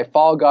food. My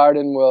fall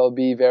garden will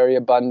be very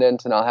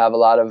abundant, and I'll have a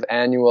lot of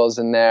annuals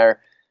in there.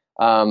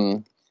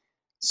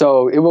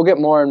 So it will get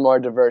more and more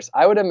diverse.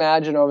 I would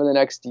imagine over the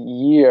next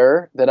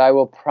year that I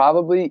will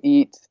probably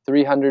eat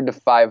 300 to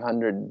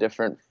 500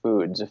 different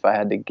foods if I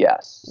had to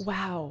guess.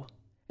 Wow.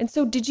 And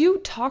so did you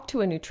talk to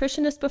a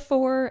nutritionist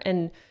before?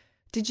 And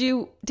did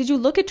you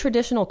look at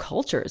traditional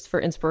cultures for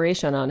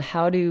inspiration on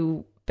how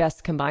to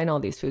best combine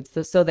all these foods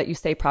so that you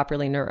stay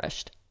properly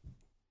nourished?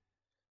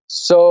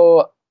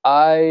 So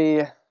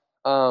I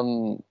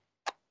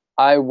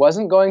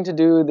wasn't going to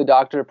do the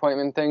doctor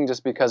appointment thing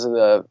just because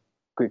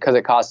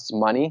it costs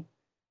money,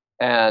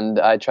 and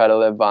I try to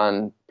live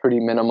on pretty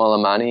minimal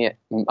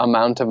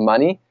amount of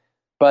money.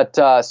 But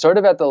sort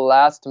of at the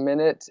last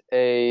minute,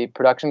 a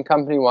production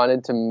company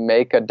wanted to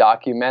make a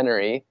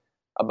documentary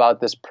about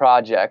this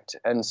project,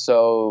 and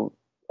so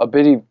a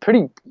pretty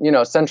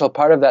central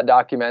part of that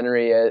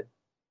documentary,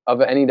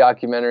 of any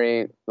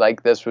documentary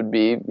like this, would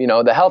be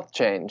the health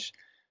change.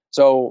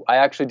 So I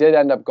actually did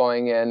end up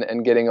going in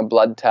and getting a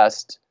blood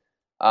test.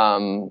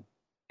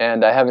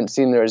 And I haven't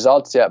seen the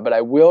results yet, but I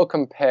will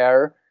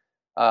compare.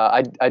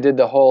 I did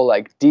the whole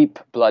like deep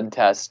blood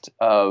test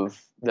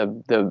of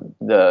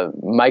the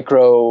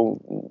micro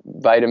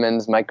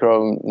vitamins,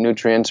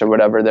 micronutrients, or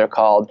whatever they're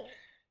called,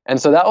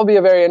 and so that will be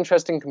a very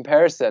interesting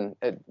comparison.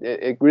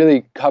 It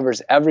really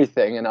covers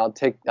everything, and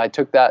I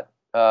took that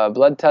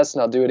blood test,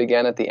 and I'll do it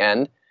again at the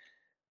end.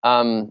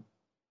 And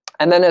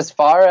then as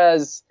far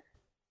as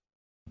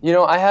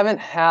I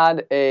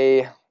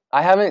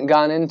haven't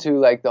gone into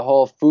like the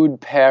whole food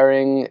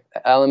pairing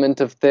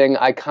element of thing.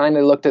 I kind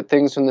of looked at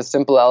things from the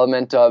simple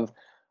element of,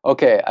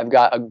 okay, I've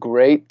got a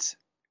great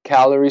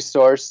calorie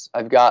source.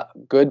 I've got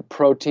good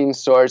protein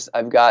source.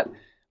 I've got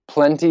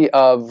plenty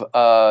of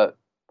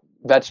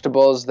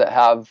vegetables that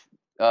have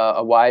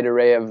a wide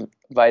array of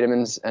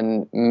vitamins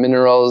and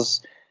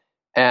minerals.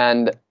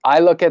 And I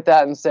look at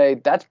that and say,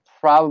 that's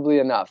probably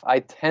enough. I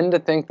tend to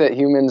think that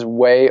humans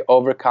way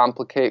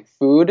overcomplicate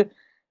food.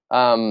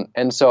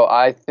 And so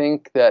I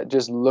think that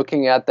just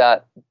looking at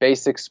that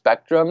basic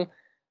spectrum,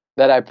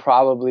 that I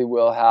probably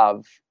will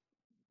have,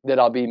 that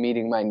I'll be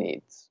meeting my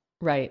needs.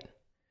 Right.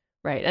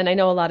 Right. And I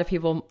know a lot of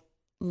people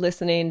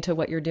listening to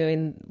what you're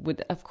doing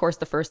would, of course,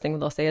 the first thing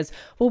they'll say is,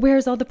 well,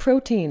 where's all the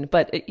protein?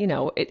 But,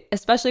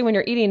 especially when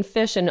you're eating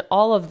fish and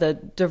all of the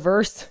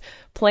diverse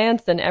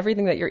plants and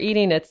everything that you're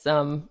eating, it's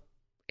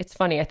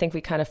funny. I think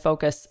we kind of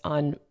focus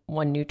on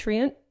one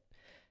nutrient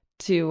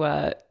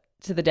to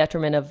the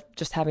detriment of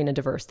just having a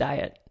diverse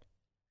diet.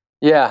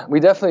 Yeah, we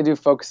definitely do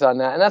focus on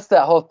that. And that's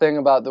that whole thing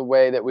about the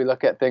way that we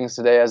look at things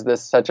today as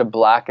this such a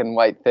black and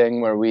white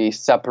thing where we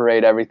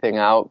separate everything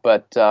out.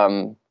 But,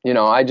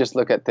 I just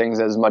look at things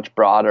as much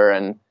broader.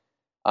 And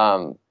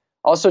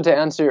also to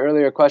answer your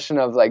earlier question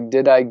of like,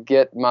 did I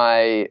get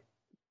my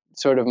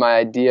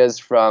ideas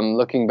from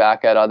looking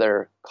back at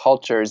other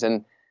cultures?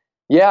 And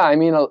yeah, I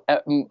mean,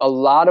 a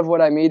lot of what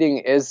I'm eating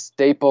is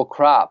staple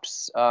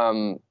crops.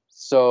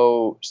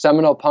 So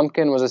Seminole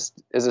pumpkin was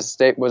a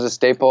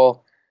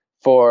staple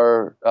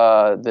for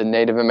the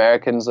Native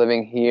Americans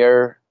living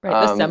here.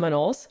 Right, the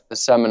Seminoles. The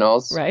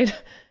Seminoles. Right.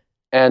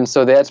 And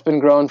so that's been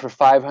grown for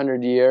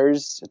 500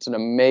 years. It's an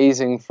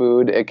amazing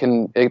food.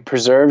 It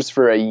preserves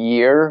for a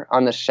year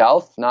on the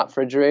shelf, not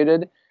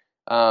refrigerated,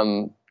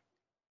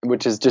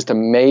 which is just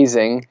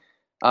amazing.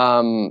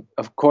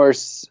 Of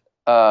course,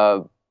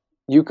 yuca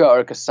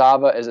or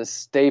cassava is a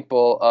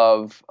staple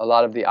of a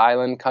lot of the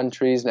island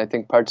countries and I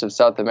think parts of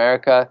South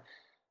America.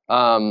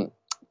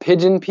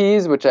 Pigeon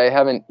peas, which I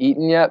haven't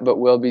eaten yet, but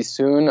will be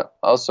soon,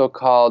 also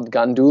called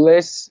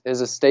gandules,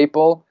 is a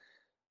staple.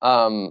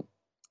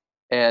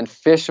 And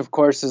fish, of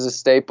course, is a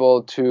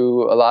staple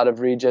to a lot of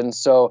regions.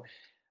 So,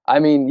 I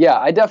mean, yeah,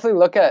 I definitely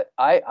look at,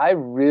 I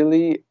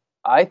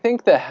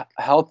think the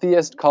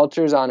healthiest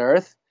cultures on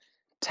earth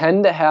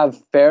tend to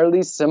have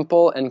fairly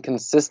simple and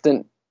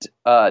consistent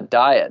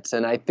diets.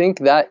 And I think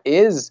that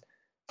is,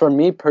 for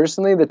me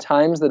personally, the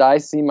times that I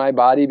see my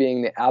body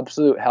being the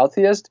absolute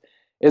healthiest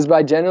is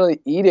by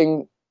generally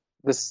eating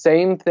the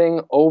same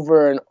thing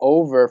over and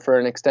over for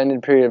an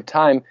extended period of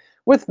time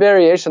with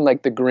variation.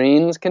 Like the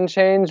greens can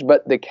change,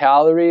 but the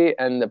calorie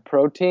and the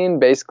protein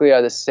basically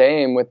are the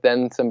same with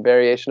then some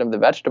variation of the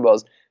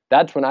vegetables.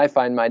 That's when I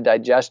find my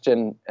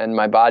digestion and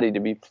my body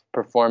to be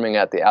performing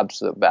at the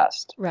absolute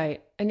best.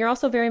 Right. And you're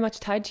also very much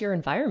tied to your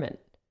environment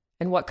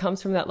and what comes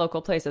from that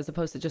local place, as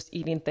opposed to just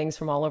eating things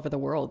from all over the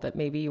world that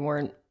maybe you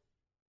weren't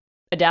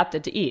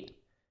adapted to eat,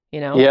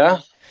 Yeah.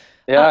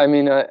 Yeah, I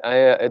mean,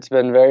 it's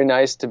been very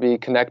nice to be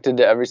connected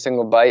to every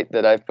single bite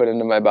that I've put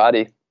into my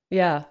body.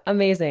 Yeah,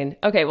 amazing.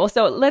 Okay, well,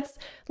 so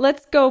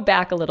let's go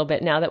back a little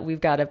bit now that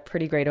we've got a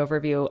pretty great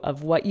overview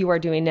of what you are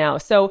doing now.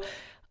 So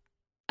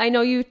I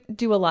know you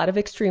do a lot of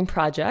extreme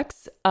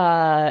projects,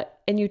 and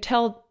you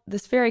tell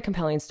this very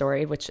compelling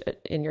story, which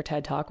in your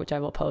TED Talk, which I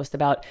will post,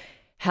 about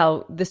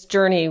how this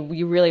journey,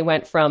 you really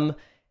went from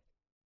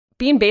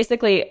being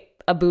basically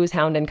a booze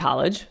hound in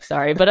college,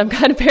 sorry, but I'm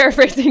kind of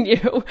paraphrasing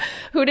you,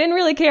 who didn't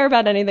really care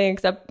about anything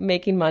except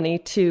making money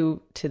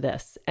to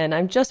this. And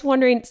I'm just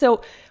wondering,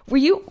 so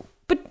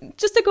but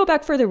just to go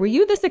back further, were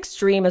you this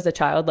extreme as a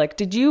child? Like,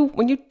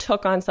 when you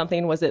took on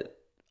something, was it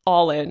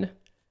all in?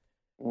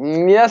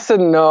 Yes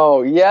and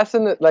no. Yes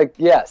and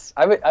yes.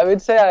 I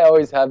would say I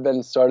always have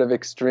been sort of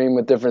extreme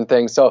with different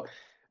things. So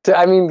to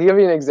give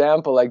you an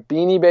example, like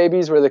Beanie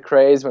Babies were the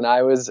craze when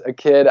I was a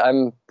kid.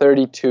 I'm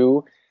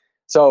 32.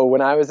 So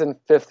when I was in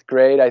 5th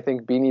grade, I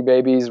think Beanie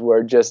Babies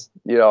were just,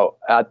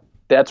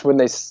 that's when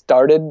they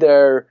started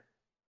their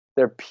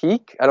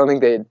peak. I don't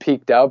think they had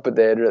peaked out, but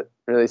they had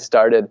really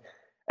started.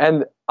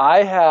 And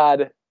I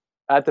had,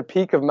 at the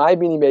peak of my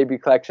Beanie Baby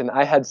collection,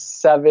 I had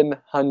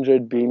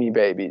 700 Beanie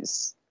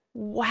Babies.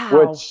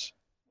 Wow. Which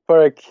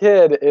for a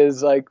kid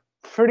is like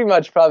pretty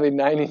much probably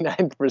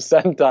 99th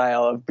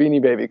percentile of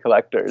Beanie Baby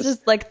collectors.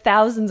 Just like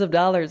thousands of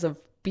dollars of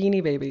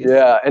Beanie Babies.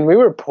 Yeah, and we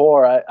were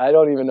poor. I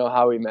don't even know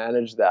how we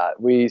managed that.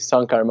 We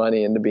sunk our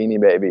money into Beanie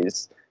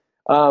Babies.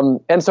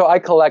 And so I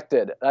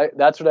collected.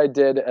 That's what I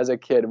did as a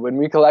kid. When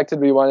we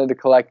collected, we wanted to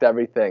collect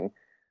everything,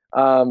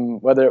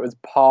 whether it was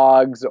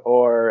Pogs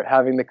or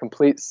having the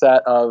complete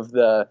set of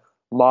the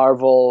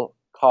Marvel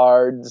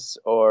cards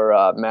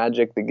or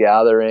Magic the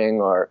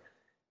Gathering.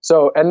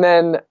 And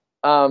then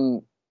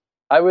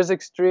I was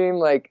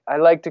extreme. I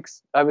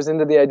was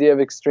into the idea of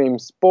extreme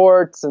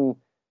sports, and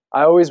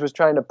I always was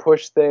trying to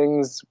push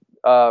things.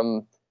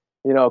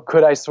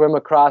 Could I swim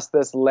across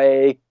this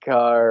lake,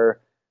 or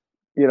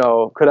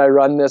could I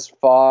run this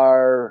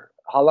far?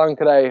 How long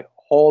could I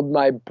hold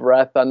my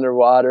breath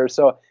underwater?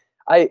 So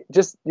I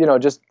just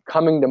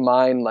coming to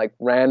mind like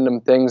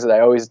random things that I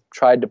always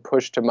tried to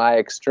push to my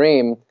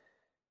extreme.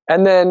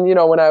 And then,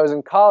 when I was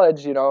in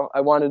college,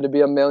 I wanted to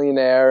be a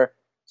millionaire.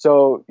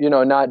 So,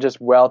 not just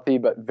wealthy,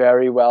 but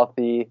very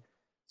wealthy.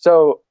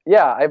 So,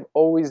 yeah, I have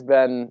always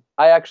been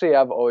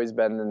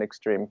an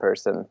extreme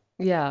person.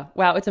 Yeah.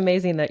 Wow. It's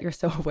amazing that you're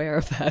so aware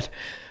of that.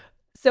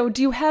 So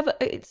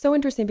it's so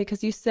interesting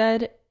because you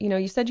said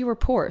you were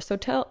poor. So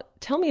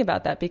tell me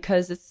about that,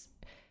 because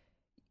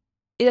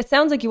it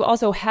sounds like you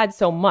also had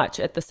so much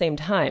at the same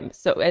time.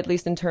 So at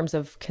least in terms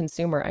of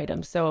consumer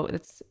items. So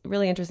it's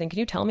really interesting. Can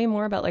you tell me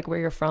more about like where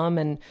you're from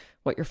and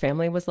what your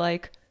family was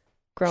like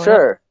growing up?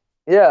 Sure.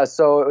 Yeah,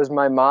 so it was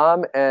my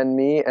mom and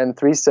me and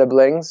three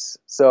siblings.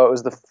 So it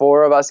was the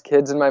four of us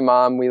kids and my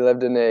mom. We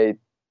lived in a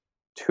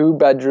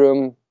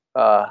two-bedroom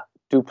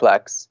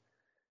duplex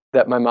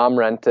that my mom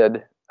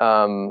rented.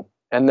 And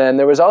then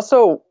there was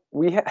also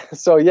we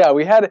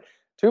had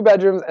two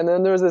bedrooms, and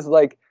then there was this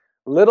like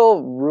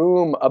little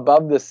room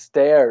above the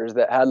stairs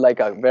that had like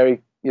a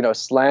very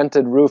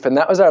slanted roof, and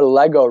that was our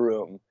Lego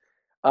room.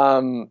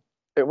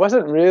 It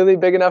wasn't really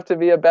big enough to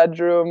be a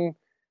bedroom,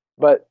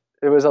 but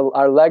it was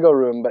our Lego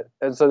room.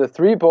 And so the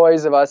three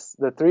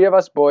of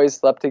us boys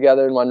slept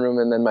together in one room,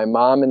 and then my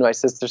mom and my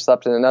sister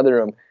slept in another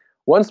room.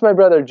 Once my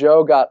brother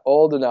Joe got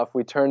old enough,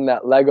 we turned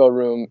that Lego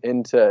room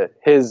into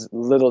his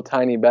little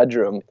tiny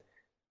bedroom.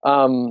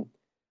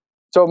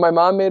 So my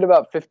mom made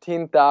about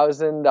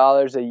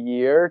 $15,000 a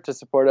year to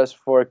support us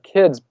four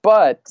kids,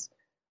 but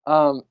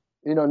none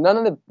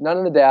of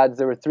the dads.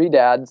 There were three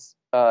dads.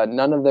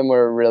 None of them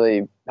were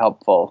really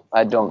helpful.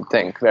 I don't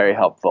think very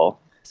helpful.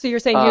 So you're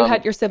saying you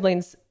had your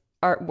siblings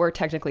were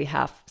technically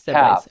half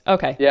siblings. Half.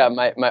 Okay. Yeah,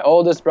 my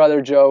oldest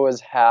brother Joe was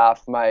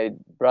half. My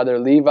brother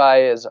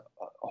Levi is a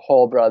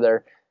whole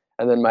brother,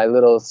 and then my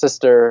little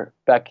sister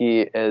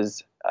Becky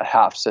is a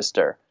half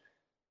sister.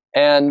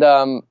 And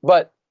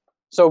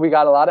so we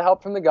got a lot of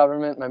help from the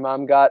government. My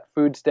mom got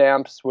food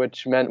stamps,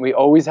 which meant we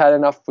always had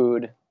enough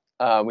food.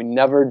 We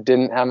never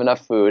didn't have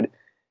enough food.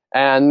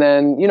 And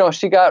then,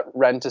 she got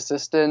rent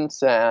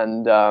assistance,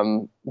 and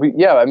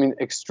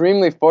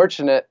extremely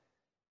fortunate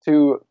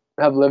to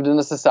have lived in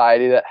a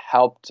society that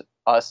helped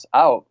us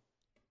out,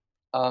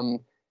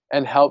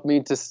 and helped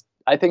me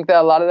I think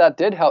that a lot of that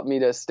did help me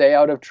to stay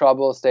out of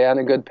trouble, stay on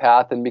a good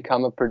path, and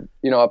become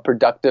a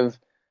productive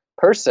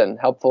person,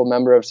 helpful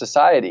member of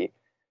society.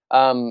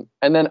 And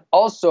then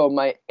also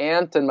my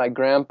aunt and my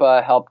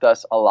grandpa helped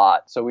us a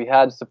lot. So we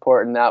had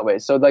support in that way.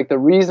 So like the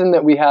reason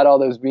that we had all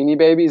those Beanie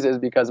Babies is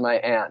because my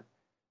aunt,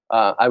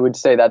 I would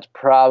say that's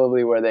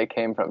probably where they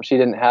came from. She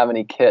didn't have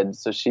any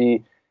kids, so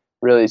she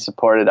really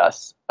supported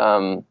us.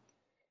 So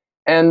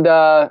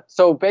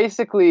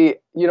basically,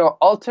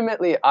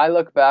 ultimately I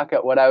look back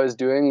at what I was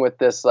doing with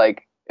this,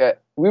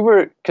 we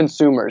were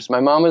consumers. My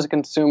mom was a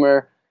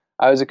consumer.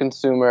 I was a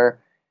consumer.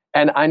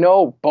 And I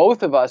know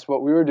both of us,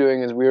 what we were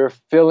doing is we were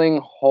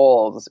filling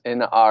holes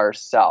in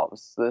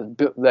ourselves,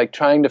 like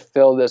trying to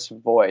fill this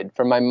void.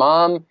 For my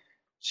mom,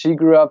 she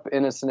grew up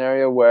in a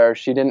scenario where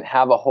she didn't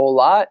have a whole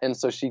lot, and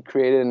so she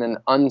created an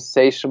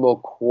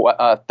unsatiable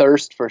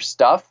thirst for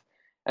stuff.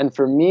 And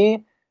for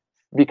me,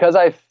 because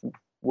I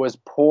was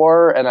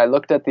poor and I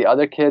looked at the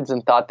other kids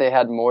and thought they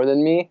had more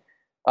than me,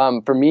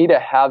 for me to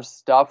have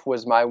stuff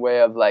was my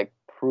way of like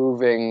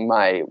proving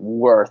my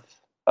worth.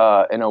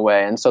 In a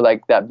way. And so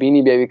like that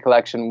Beanie Baby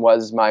collection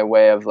was my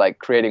way of like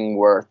creating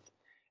worth.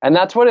 And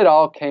that's what it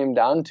all came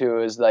down to,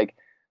 is like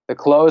the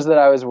clothes that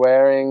I was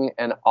wearing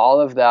and all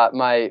of that,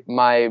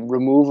 my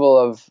removal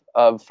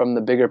of from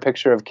the bigger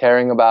picture of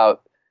caring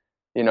about,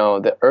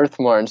 the earth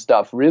more and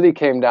stuff really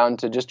came down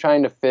to just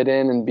trying to fit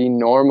in and be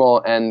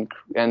normal and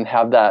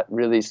have that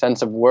really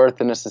sense of worth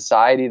in a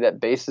society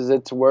that bases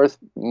its worth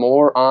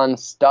more on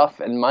stuff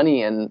and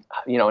money and,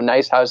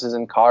 nice houses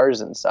and cars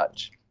and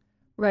such.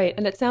 Right.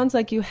 And it sounds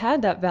like you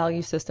had that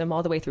value system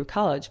all the way through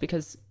college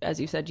because, as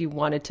you said, you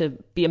wanted to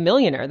be a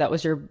millionaire. That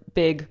was your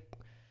big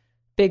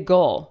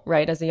goal,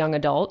 right, as a young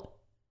adult?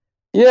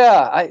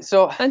 Yeah.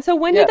 So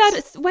when did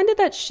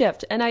that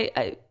shift? And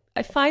I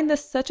find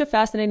this such a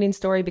fascinating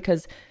story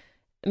because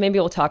maybe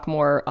we'll talk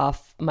more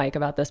off mic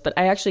about this, but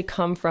I actually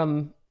come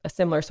from a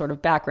similar sort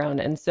of background.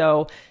 And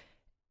so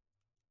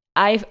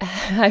I've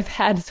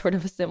had sort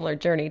of a similar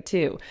journey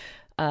too,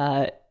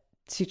 to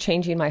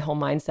changing my whole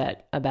mindset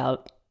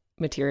about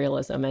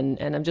materialism,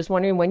 and I'm just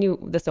wondering when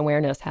this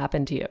awareness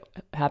happened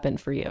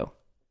for you.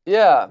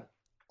 Yeah.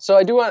 So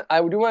I do want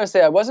to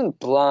say I wasn't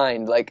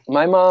blind. Like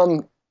my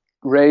mom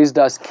raised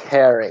us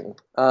caring.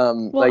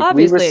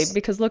 Obviously,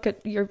 because look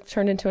at, you're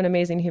turned into an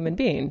amazing human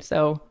being.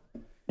 So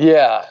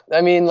yeah, I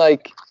mean,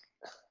 right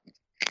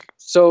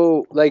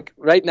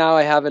now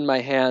I have in my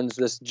hands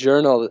this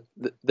journal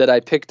that I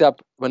picked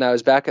up when I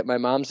was back at my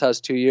mom's house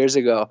 2 years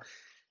ago.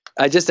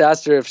 I just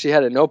asked her if she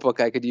had a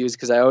notebook I could use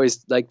because I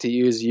always like to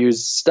use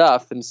used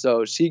stuff. And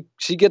so she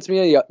gets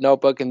me a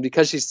notebook, and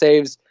because she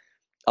saves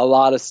a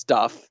lot of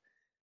stuff,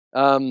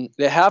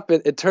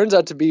 it turns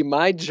out to be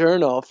my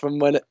journal from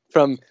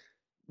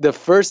the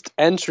first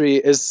entry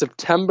is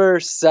September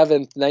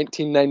 7th,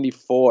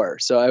 1994.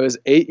 So I was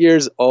 8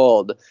 years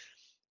old.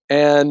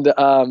 And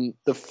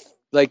the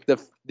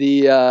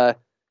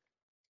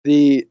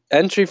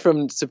entry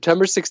from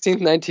September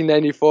 16th,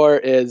 1994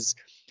 is,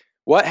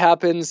 what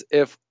happens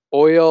if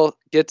oil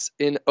gets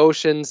in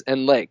oceans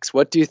and lakes?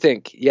 What do you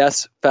think?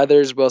 Yes,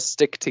 feathers will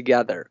stick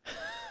together.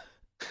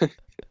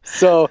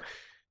 So,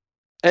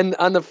 and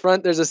on the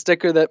front, there's a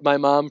sticker that my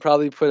mom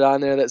probably put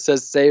on there that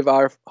says, save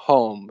our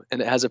home.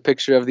 And it has a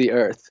picture of the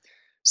earth.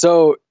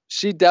 So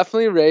she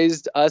definitely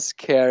raised us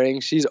caring.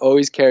 She's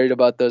always cared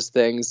about those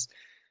things.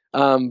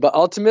 But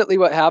ultimately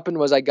what happened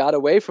was I got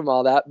away from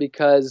all that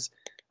because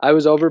I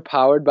was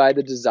overpowered by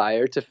the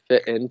desire to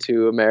fit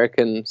into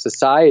American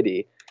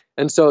society.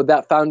 And so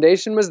that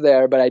foundation was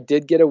there, but I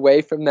did get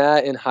away from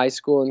that in high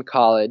school and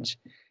college.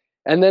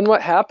 And then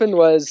what happened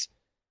was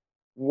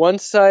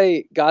once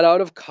I got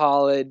out of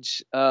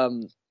college,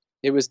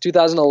 it was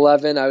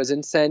 2011, I was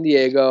in San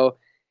Diego.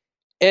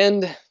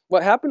 And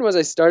what happened was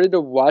I started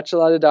to watch a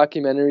lot of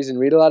documentaries and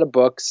read a lot of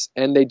books,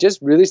 and they just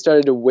really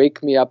started to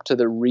wake me up to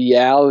the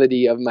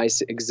reality of my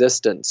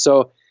existence.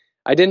 So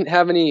I didn't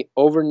have any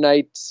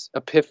overnight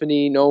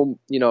epiphany, no,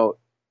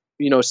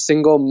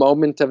 single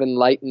moment of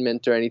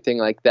enlightenment or anything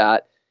like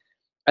that.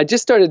 I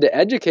just started to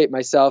educate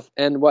myself,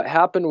 and what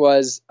happened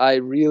was I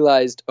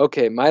realized,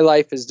 okay, my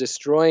life is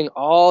destroying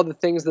all the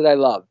things that I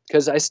love,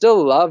 because I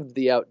still loved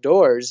the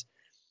outdoors,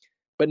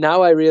 but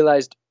now I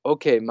realized,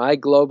 okay, my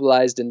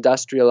globalized,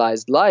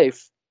 industrialized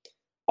life,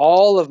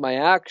 all of my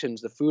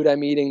actions, the food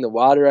I'm eating, the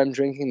water I'm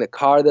drinking, the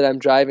car that I'm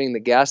driving, the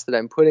gas that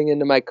I'm putting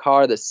into my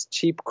car, the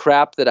cheap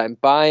crap that I'm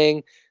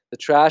buying, the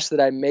trash that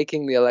I'm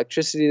making, the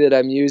electricity that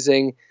I'm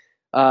using,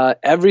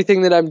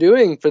 everything that I'm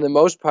doing for the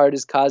most part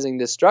is causing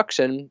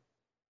destruction.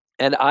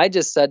 And I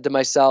just said to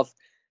myself,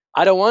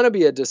 I don't want to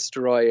be a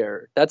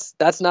destroyer. That's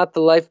not the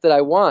life that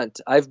I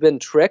want. I've been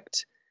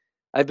tricked.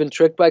 I've been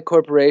tricked by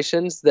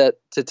corporations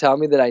to tell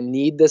me that I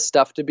need this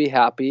stuff to be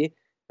happy.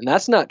 And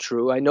that's not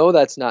true. I know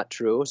that's not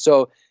true.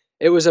 So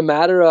it was a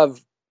matter of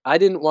I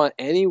didn't want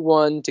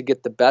anyone to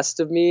get the best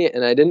of me,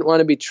 and I didn't want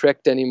to be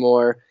tricked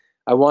anymore.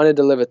 I wanted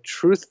to live a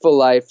truthful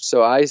life.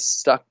 So I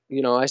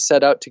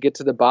set out to get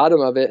to the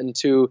bottom of it and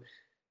to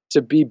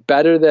be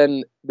better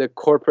than the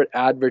corporate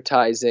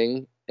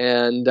advertising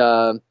and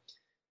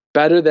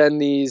better than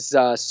these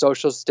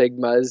social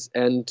stigmas,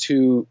 and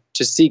to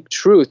seek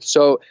truth.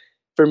 So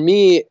for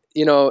me,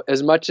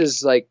 as much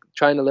as like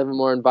trying to live a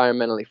more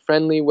environmentally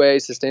friendly way,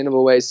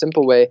 sustainable way,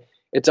 simple way,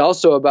 it's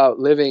also about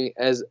living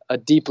as a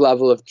deep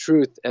level of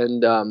truth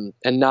and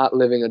not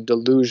living a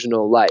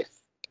delusional life.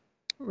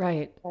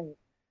 Right.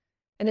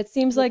 And it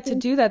seems like to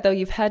do that, though,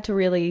 you've had to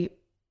really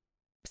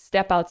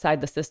step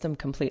outside the system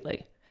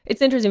completely.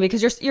 It's interesting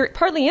because you're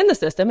partly in the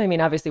system. I mean,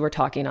 obviously we're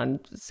talking on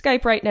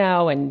Skype right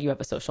now, and you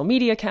have a social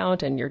media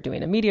account and you're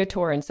doing a media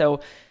tour. And so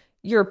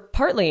you're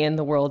partly in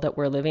the world that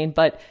we're living,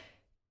 but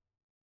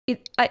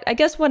I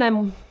guess what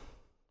I'm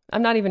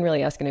not even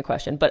really asking a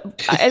question,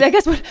 but I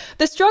guess what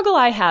the struggle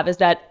I have is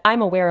that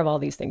I'm aware of all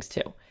these things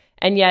too.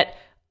 And yet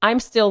I'm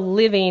still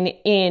living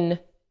in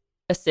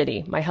a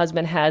city. My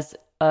husband has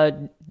a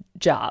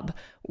job.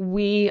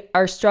 We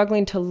are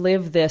struggling to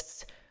live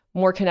this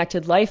more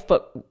connected life,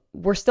 but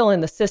we're still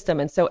in the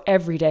system. And so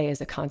every day is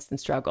a constant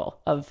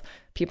struggle of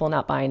people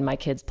not buying my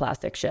kids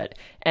plastic shit.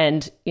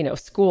 And,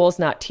 schools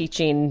not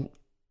teaching,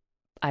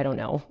 I don't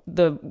know,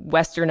 the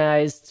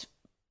westernized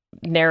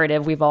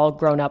narrative we've all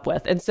grown up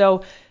with. And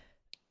so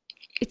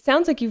it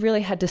sounds like you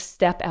really had to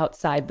step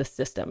outside the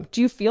system.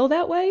 Do you feel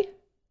that way?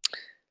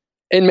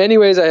 In many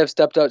ways, I have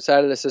stepped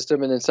outside of the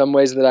system, and in some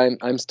ways that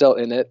I'm still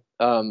in it.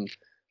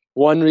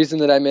 One reason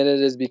that I'm in it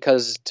is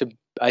because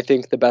I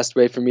think the best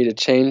way for me to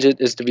change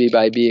it is to be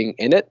by being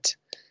in it,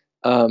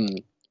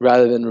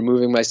 rather than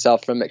removing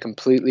myself from it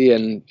completely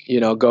and,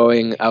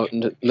 going out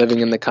and living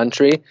in the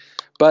country.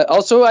 But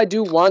also I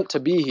do want to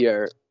be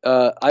here.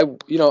 I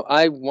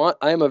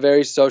am a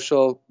very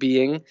social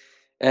being,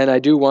 and I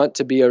do want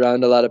to be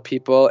around a lot of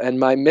people, and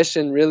my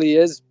mission really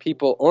is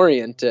people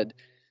oriented.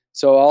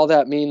 So all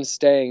that means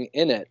staying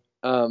in it.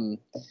 And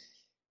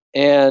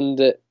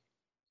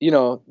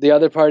the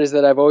other part is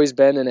that I've always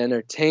been an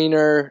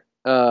entertainer,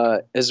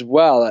 as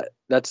well.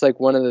 That's like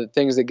one of the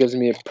things that gives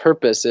me a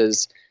purpose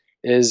is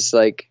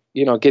like,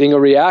 getting a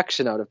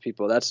reaction out of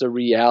people. That's the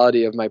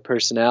reality of my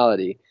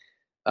personality.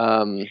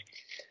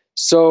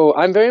 So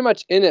I'm very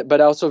much in it,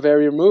 but also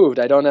very removed.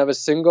 I don't have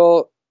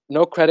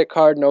no credit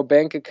card, no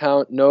bank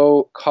account,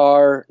 no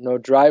car, no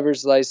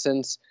driver's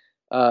license.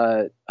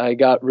 I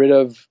got rid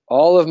of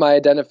all of my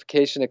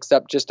identification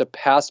except just a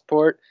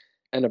passport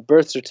and a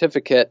birth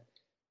certificate.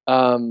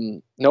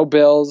 No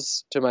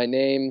bills to my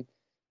name.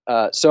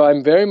 So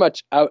I'm very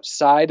much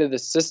outside of the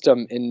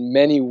system in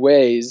many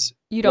ways.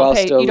 You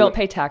don't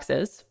pay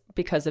taxes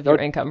because of your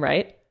income,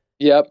 right?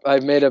 Yep.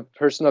 I've made a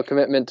personal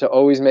commitment to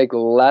always make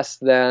less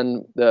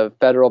than the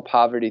federal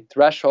poverty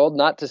threshold,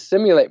 not to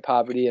simulate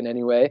poverty in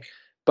any way,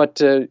 but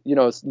to,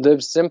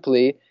 live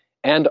simply.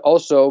 And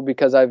also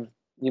because I've,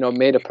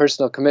 made a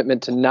personal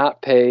commitment to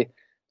not pay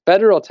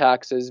federal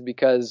taxes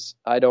because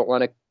I don't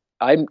want to,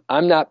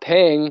 I'm not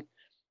paying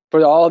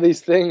for all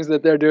these things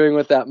that they're doing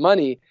with that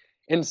money.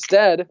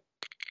 Instead,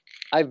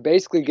 I've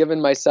basically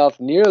given myself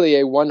nearly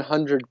a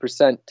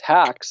 100%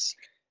 tax.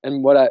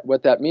 And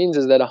what that means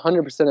is that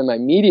 100% of my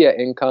media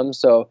income,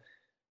 so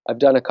I've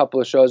done a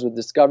couple of shows with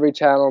Discovery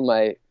Channel,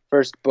 my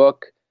first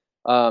book,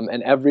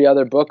 and every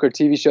other book or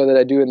TV show that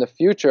I do in the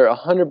future,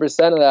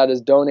 100% of that is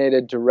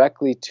donated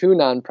directly to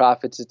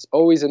nonprofits. It's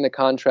always in the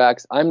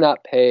contracts. I'm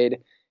not paid.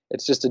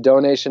 It's just a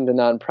donation to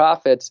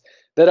nonprofits.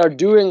 that are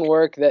doing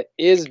work that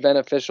is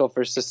beneficial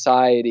for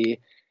society,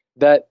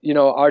 that,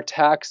 our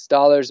tax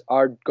dollars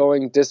are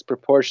going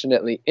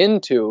disproportionately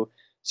into.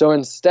 So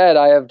instead,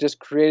 I have just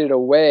created a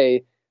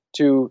way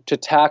to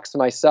tax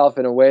myself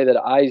in a way that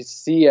I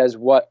see as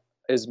what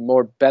is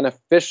more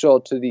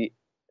beneficial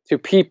to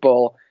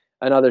people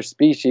and other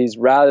species,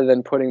 rather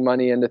than putting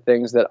money into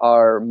things that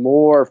are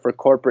more for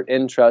corporate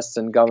interests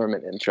and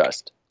government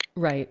interest.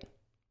 Right.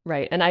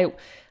 Right. And I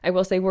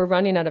will say we're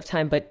running out of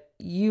time, but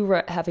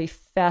you have a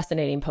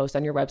fascinating post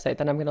on your website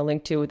that I'm going to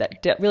link to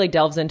that really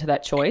delves into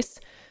that choice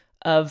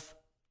of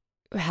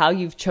how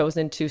you've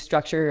chosen to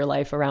structure your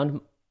life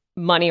around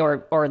money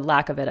or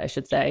lack of it, I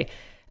should say.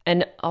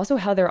 And also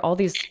how there are all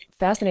these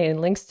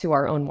fascinating links to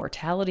our own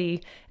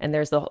mortality. And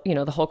there's the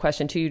whole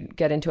question too, you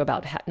get into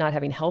about not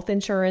having health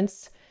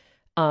insurance.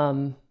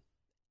 And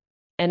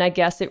I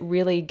guess it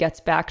really gets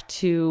back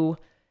to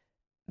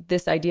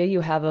this idea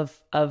you have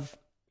of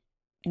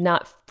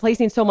not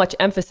placing so much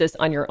emphasis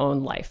on your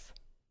own life.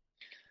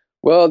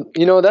 Well,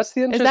 that's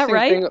the interesting Is that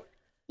right? thing.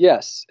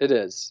 Yes, it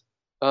is.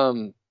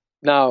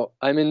 Now,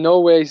 I'm in no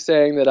way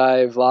saying that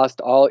I've lost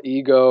all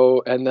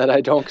ego and that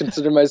I don't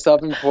consider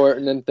myself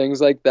important and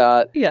things like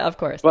that. Yeah, of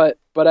course. But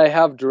I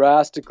have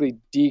drastically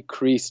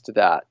decreased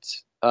that.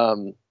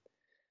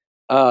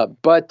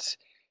 But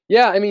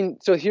yeah, I mean,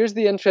 so here's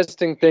the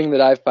interesting thing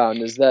that I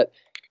found is that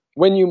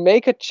when you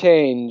make a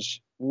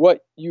change,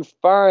 what you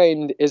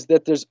find is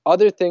that there's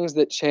other things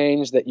that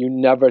change that you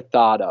never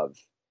thought of.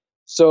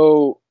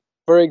 So,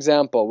 for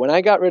example, when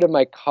I got rid of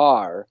my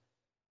car,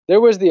 there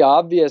was the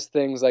obvious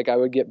things like I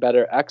would get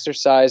better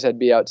exercise, I'd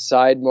be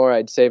outside more,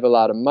 I'd save a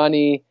lot of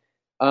money.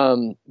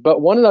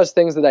 But one of those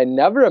things that I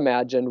never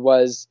imagined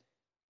was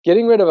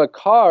getting rid of a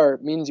car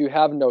means you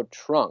have no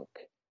trunk.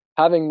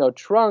 Having no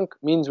trunk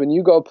means when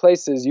you go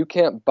places, you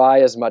can't buy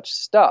as much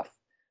stuff.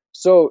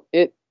 So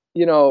it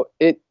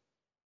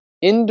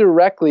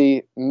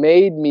indirectly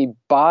made me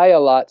buy a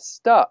lot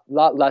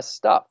less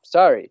stuff.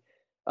 Sorry.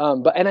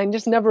 And I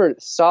just never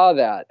saw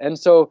that. And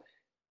so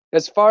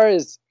as far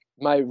as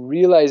my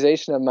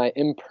realization of my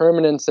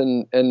impermanence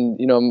and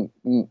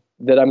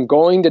that I'm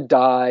going to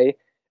die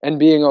and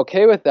being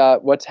okay with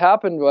that, what's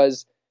happened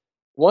was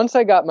once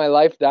I got my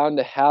life down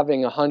to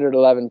having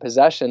 111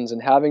 possessions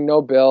and having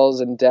no bills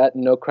and debt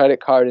and no credit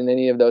card and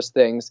any of those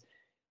things,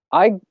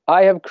 I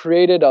have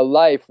created a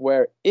life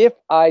where if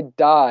I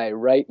die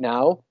right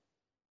now,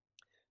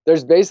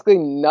 there's basically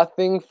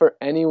nothing for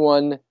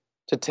anyone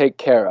to take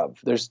care of.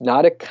 There's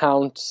not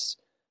accounts.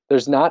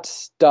 There's not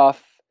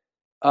stuff.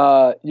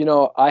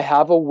 I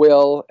have a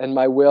will, and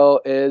my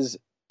will is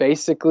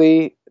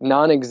basically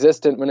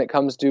non-existent when it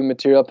comes to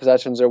material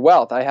possessions or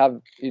wealth. I have,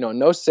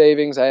 no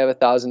savings. I have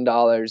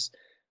 $1,000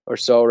 or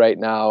so right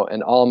now,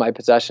 and all of my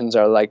possessions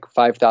are like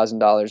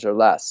 $5,000 or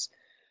less.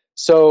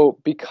 So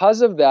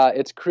because of that,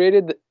 it's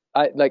created,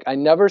 I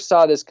never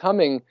saw this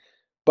coming,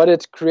 but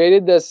it's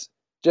created this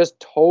just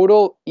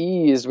total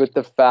ease with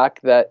the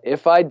fact that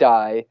if I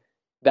die,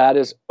 that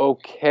is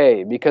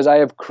okay, because I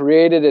have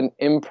created an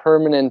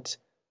impermanent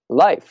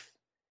life.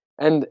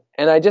 And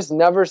I just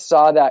never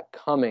saw that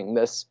coming.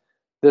 This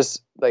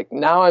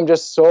now I'm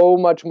just so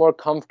much more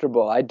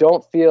comfortable. I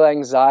don't feel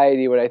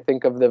anxiety when I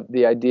think of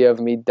the idea of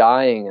me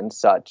dying and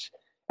such.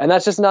 And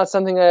that's just not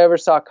something I ever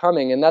saw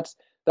coming. And that's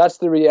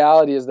the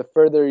reality, is the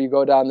further you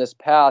go down this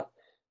path,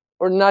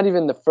 or not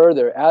even the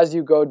further, as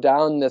you go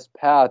down this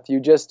path, you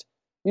just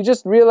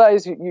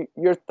realize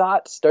your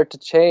thoughts start to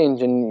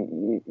change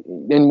in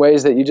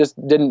ways that you just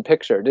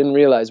didn't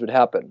realize would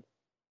happen.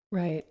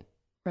 Right.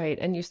 Right.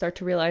 And you start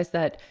to realize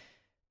that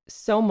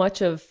so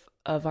much of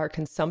our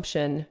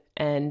consumption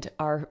and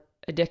our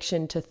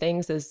addiction to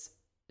things is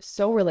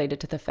so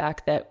related to the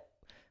fact that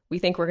we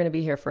think we're going to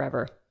be here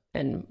forever.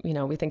 And,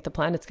 we think the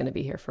planet's going to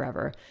be here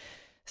forever.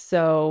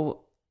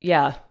 So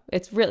yeah,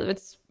 it's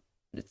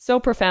so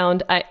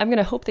profound. I'm going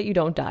to hope that you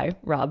don't die,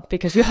 Rob,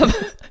 because you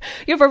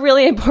have a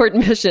really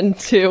important mission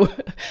too.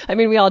 I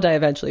mean, we all die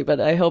eventually,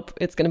 but I hope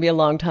it's going to be a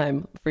long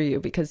time for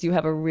you because you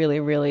have a really,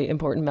 really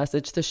important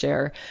message to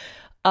share.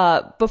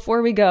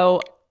 Before we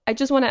go, I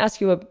just want to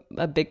ask you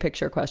a big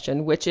picture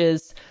question, which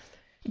is,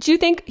 do you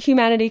think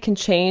humanity can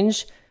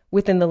change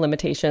within the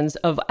limitations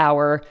of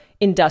our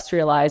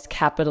industrialized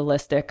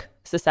capitalistic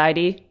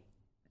society?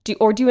 Do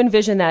you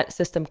envision that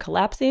system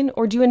collapsing,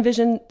 or do you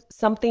envision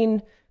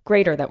something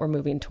greater that we're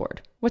moving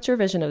toward? What's your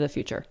vision of the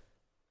future?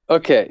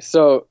 Okay,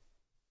 so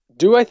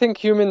do I think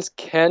humans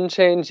can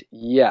change?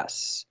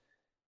 Yes.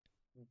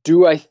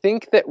 Do I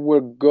think that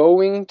we're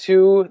going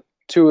to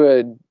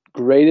a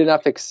great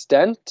enough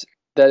extent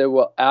that it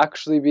will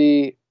actually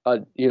be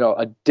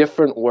a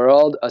different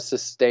world, a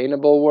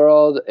sustainable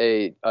world,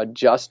 a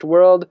just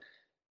world?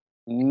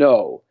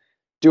 No.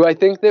 Do I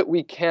think that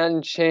we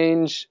can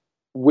change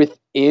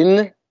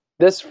within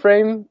this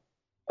frame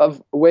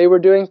of way we're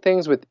doing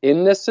things,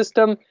 within this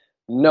system?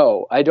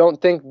 No. I don't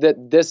think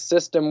that this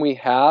system we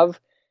have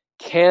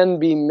can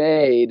be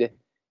made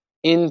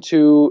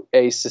into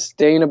a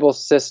sustainable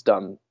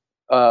system,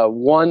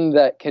 one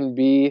that can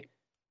be,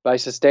 by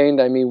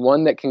sustained I mean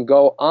one that can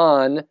go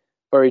on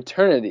for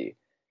eternity.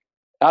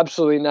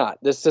 Absolutely not.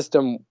 This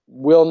system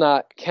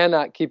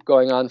cannot keep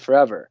going on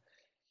forever.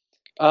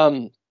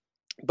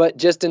 But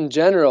just in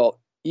general,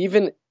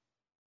 the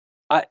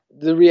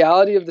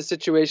reality of the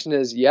situation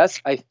is,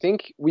 yes, I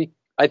think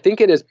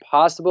it is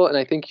possible, and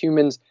I think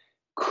humans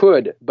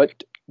could,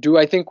 but do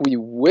I think we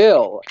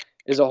will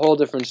is a whole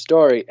different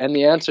story. And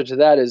the answer to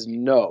that is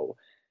no.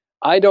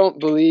 I don't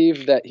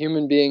believe that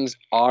human beings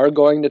are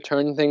going to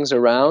turn things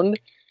around.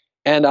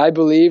 And I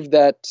believe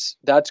that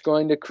that's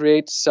going to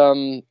create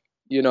some,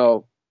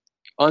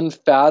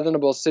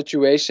 unfathomable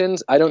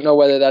situations. I don't know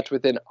whether that's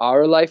within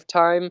our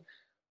lifetime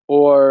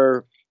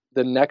or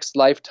the next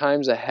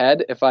lifetimes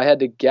ahead. If I had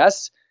to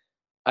guess,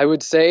 I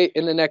would say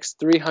in the next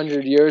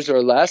 300 years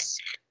or less,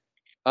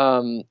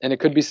 and it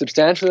could be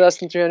substantially less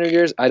than 300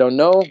 years. I don't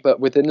know, but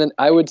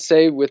I would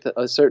say with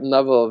a certain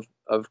level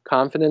of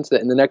confidence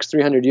that in the next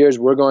 300 years,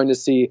 we're going to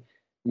see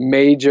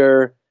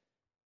major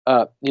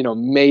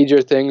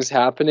things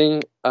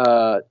happening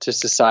to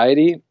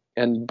society.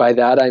 And by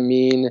that, I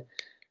mean,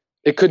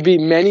 it could be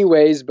many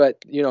ways,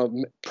 but,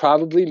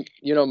 probably,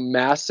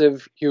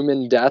 massive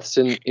human deaths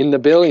in the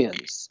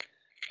billions.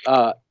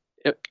 The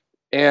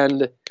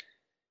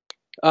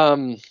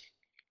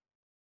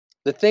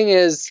thing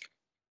is,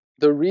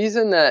 the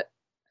reason that,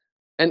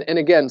 and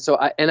again,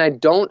 I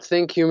don't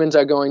think humans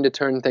are going to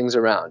turn things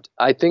around.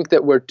 I think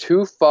that we're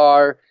too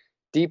far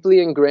deeply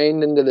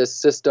ingrained into this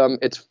system.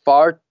 It's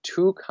far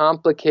too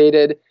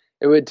complicated.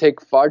 It would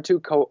take far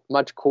too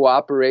much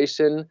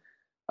cooperation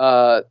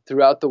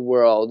throughout the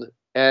world.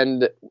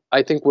 And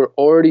I think we're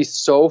already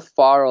so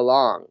far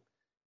along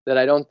that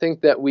I don't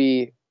think that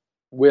we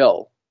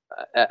will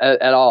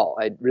at all.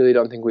 I really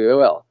don't think we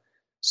will.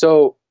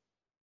 So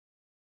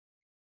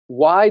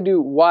why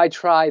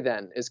try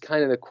then is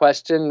kind of the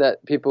question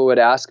that people would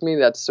ask me.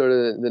 That's sort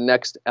of the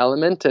next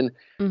element. And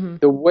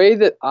the way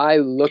that I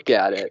look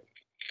at it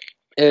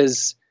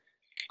is,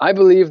 I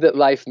believe that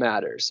life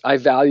matters. I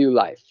value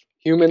life,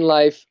 human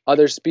life,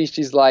 other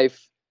species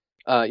life.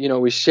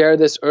 We share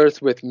this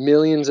earth with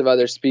millions of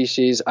other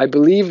species. I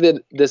believe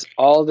that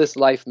all this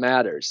life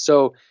matters.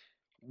 So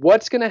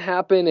what's going to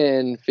happen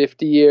in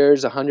 50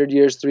 years, 100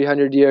 years,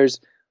 300 years,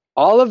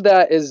 all of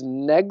that is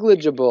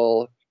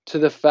negligible to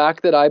the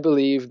fact that I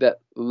believe that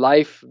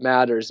life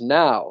matters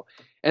now.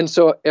 And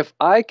so if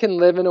I can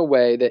live in a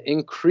way that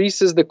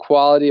increases the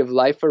quality of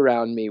life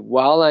around me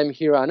while I'm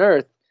here on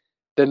earth,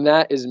 then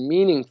that is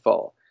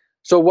meaningful.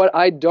 So what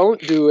I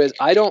don't do is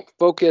I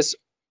focus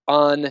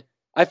on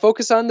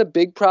the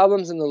big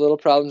problems and the little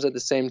problems at the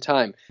same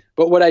time.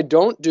 But what I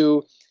don't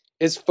do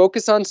is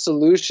focus on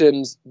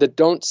solutions that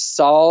don't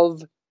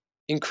solve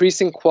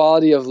increasing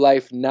quality of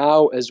life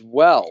now as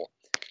well.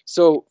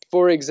 So,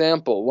 for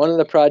example, one of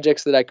the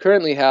projects that I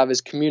currently have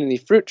is community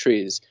fruit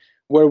trees,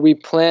 where we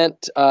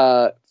plant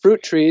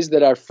fruit trees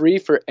that are free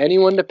for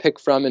anyone to pick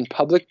from in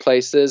public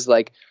places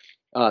like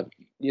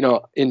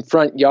in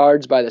front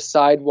yards, by the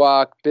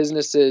sidewalk,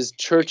 businesses,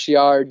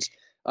 churchyards,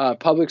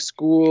 public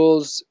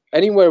schools,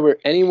 anywhere where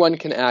anyone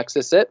can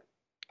access it.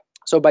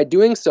 So by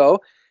doing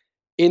so,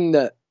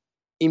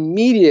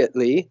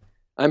 immediately,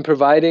 I'm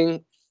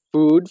providing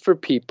food for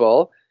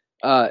people,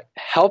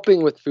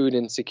 helping with food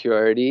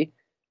insecurity,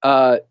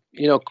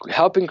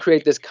 helping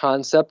create this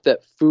concept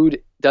that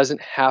food doesn't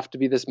have to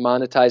be this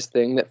monetized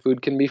thing, that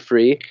food can be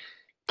free.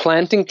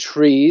 Planting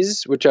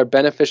trees, which are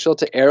beneficial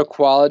to air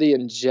quality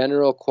and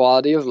general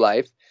quality of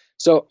life.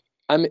 So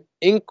I'm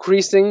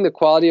increasing the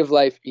quality of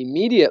life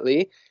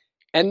immediately.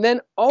 And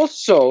then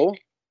also,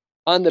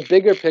 on the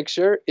bigger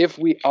picture, if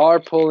we are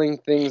pulling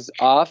things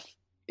off,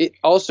 it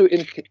also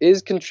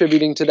is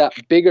contributing to that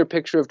bigger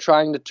picture of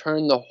trying to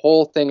turn the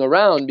whole thing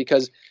around,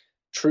 because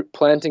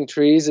planting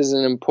trees is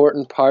an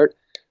important part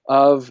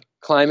of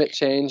climate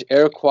change,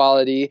 air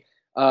quality.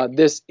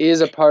 This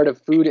is a part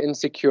of food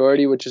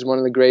insecurity, which is one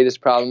of the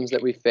greatest problems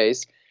that we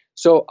face.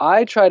 So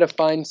I try to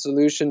find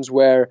solutions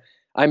where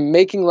I'm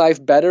making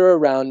life better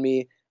around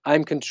me.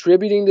 I'm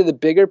contributing to the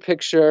bigger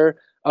picture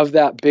of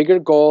that bigger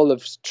goal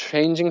of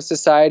changing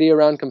society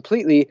around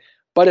completely.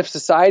 But if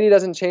society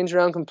doesn't change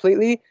around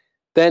completely,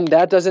 then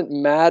that doesn't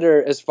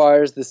matter as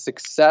far as the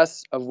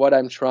success of what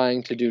I'm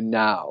trying to do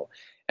now.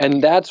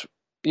 And that's,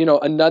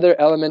 another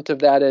element of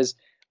that is,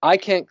 I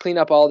can't clean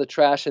up all the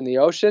trash in the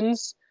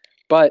oceans,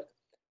 but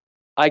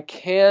I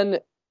can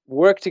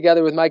work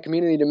together with my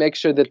community to make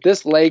sure that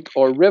this lake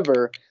or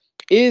river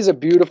is a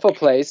beautiful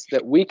place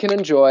that we can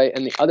enjoy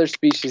and the other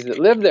species that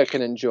live there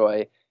can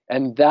enjoy.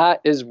 And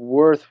that is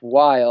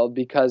worthwhile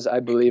because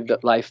I believe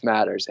that life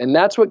matters. And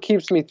that's what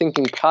keeps me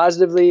thinking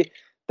positively.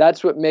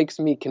 That's what makes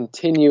me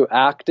continue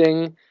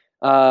acting.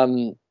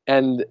 And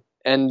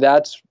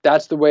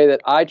that's the way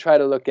that I try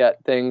to look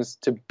at things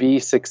to be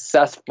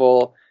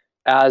successful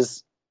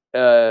as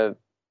a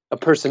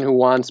person who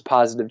wants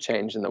positive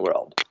change in the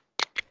world.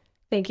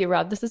 Thank you,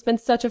 Rob. This has been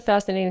such a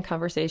fascinating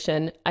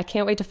conversation. I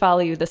can't wait to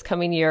follow you this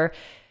coming year.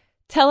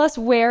 Tell us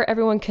where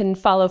everyone can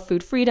follow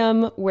Food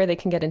Freedom, where they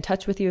can get in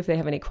touch with you if they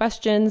have any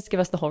questions.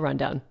 Give us the whole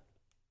rundown.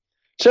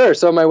 Sure.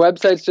 So my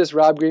website's just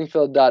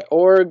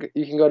robgreenfield.org.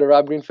 You can go to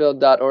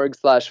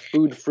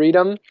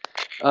robgreenfield.org/foodfreedom.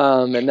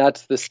 And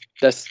that's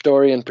the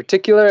story in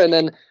particular. And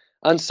then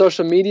on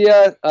social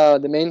media,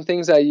 the main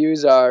things I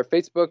use are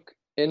Facebook,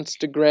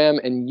 Instagram,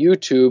 and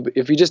YouTube.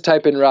 If you just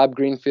type in Rob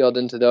Greenfield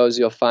into those,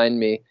 you'll find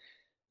me.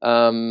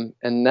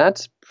 And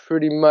that's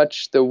pretty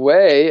much the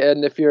way.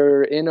 And if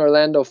you're in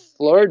Orlando,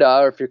 Florida,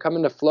 or if you're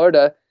coming to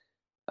Florida,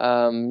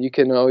 you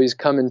can always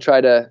come and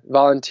try to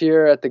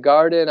volunteer at the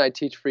garden. I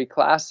teach free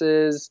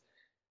classes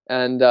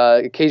and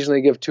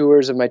occasionally give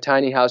tours of my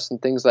tiny house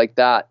and things like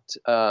that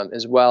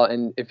as well.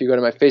 And if you go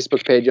to my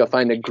Facebook page, you'll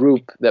find a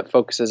group that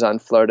focuses on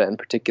Florida in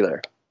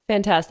particular.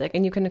 Fantastic.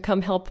 And you can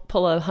come help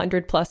pull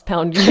 100+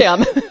 pound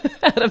yam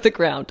out of the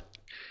ground.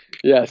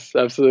 Yes,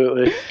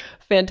 absolutely.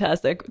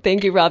 Fantastic.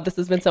 Thank you, Rob. This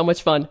has been so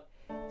much fun.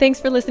 Thanks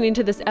for listening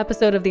to this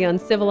episode of the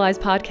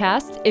Uncivilized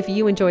podcast. If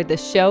you enjoyed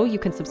this show, you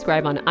can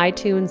subscribe on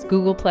iTunes,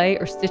 Google Play,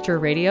 or Stitcher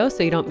Radio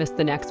so you don't miss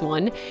the next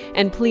one.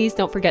 And please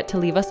don't forget to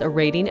leave us a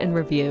rating and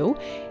review.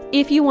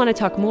 If you want to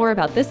talk more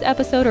about this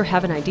episode or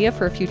have an idea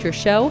for a future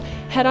show,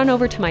 head on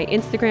over to my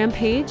Instagram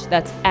page.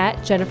 That's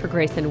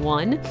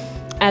 @JenniferGrayson1.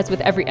 As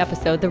with every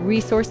episode, the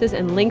resources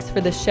and links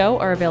for the show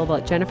are available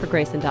at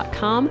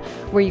jennifergrayson.com,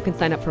 where you can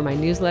sign up for my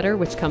newsletter,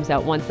 which comes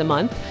out once a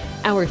month.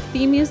 Our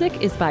theme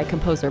music is by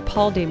composer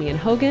Paul Damian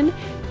Hogan.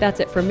 That's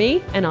it for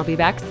me, and I'll be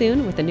back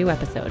soon with a new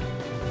episode.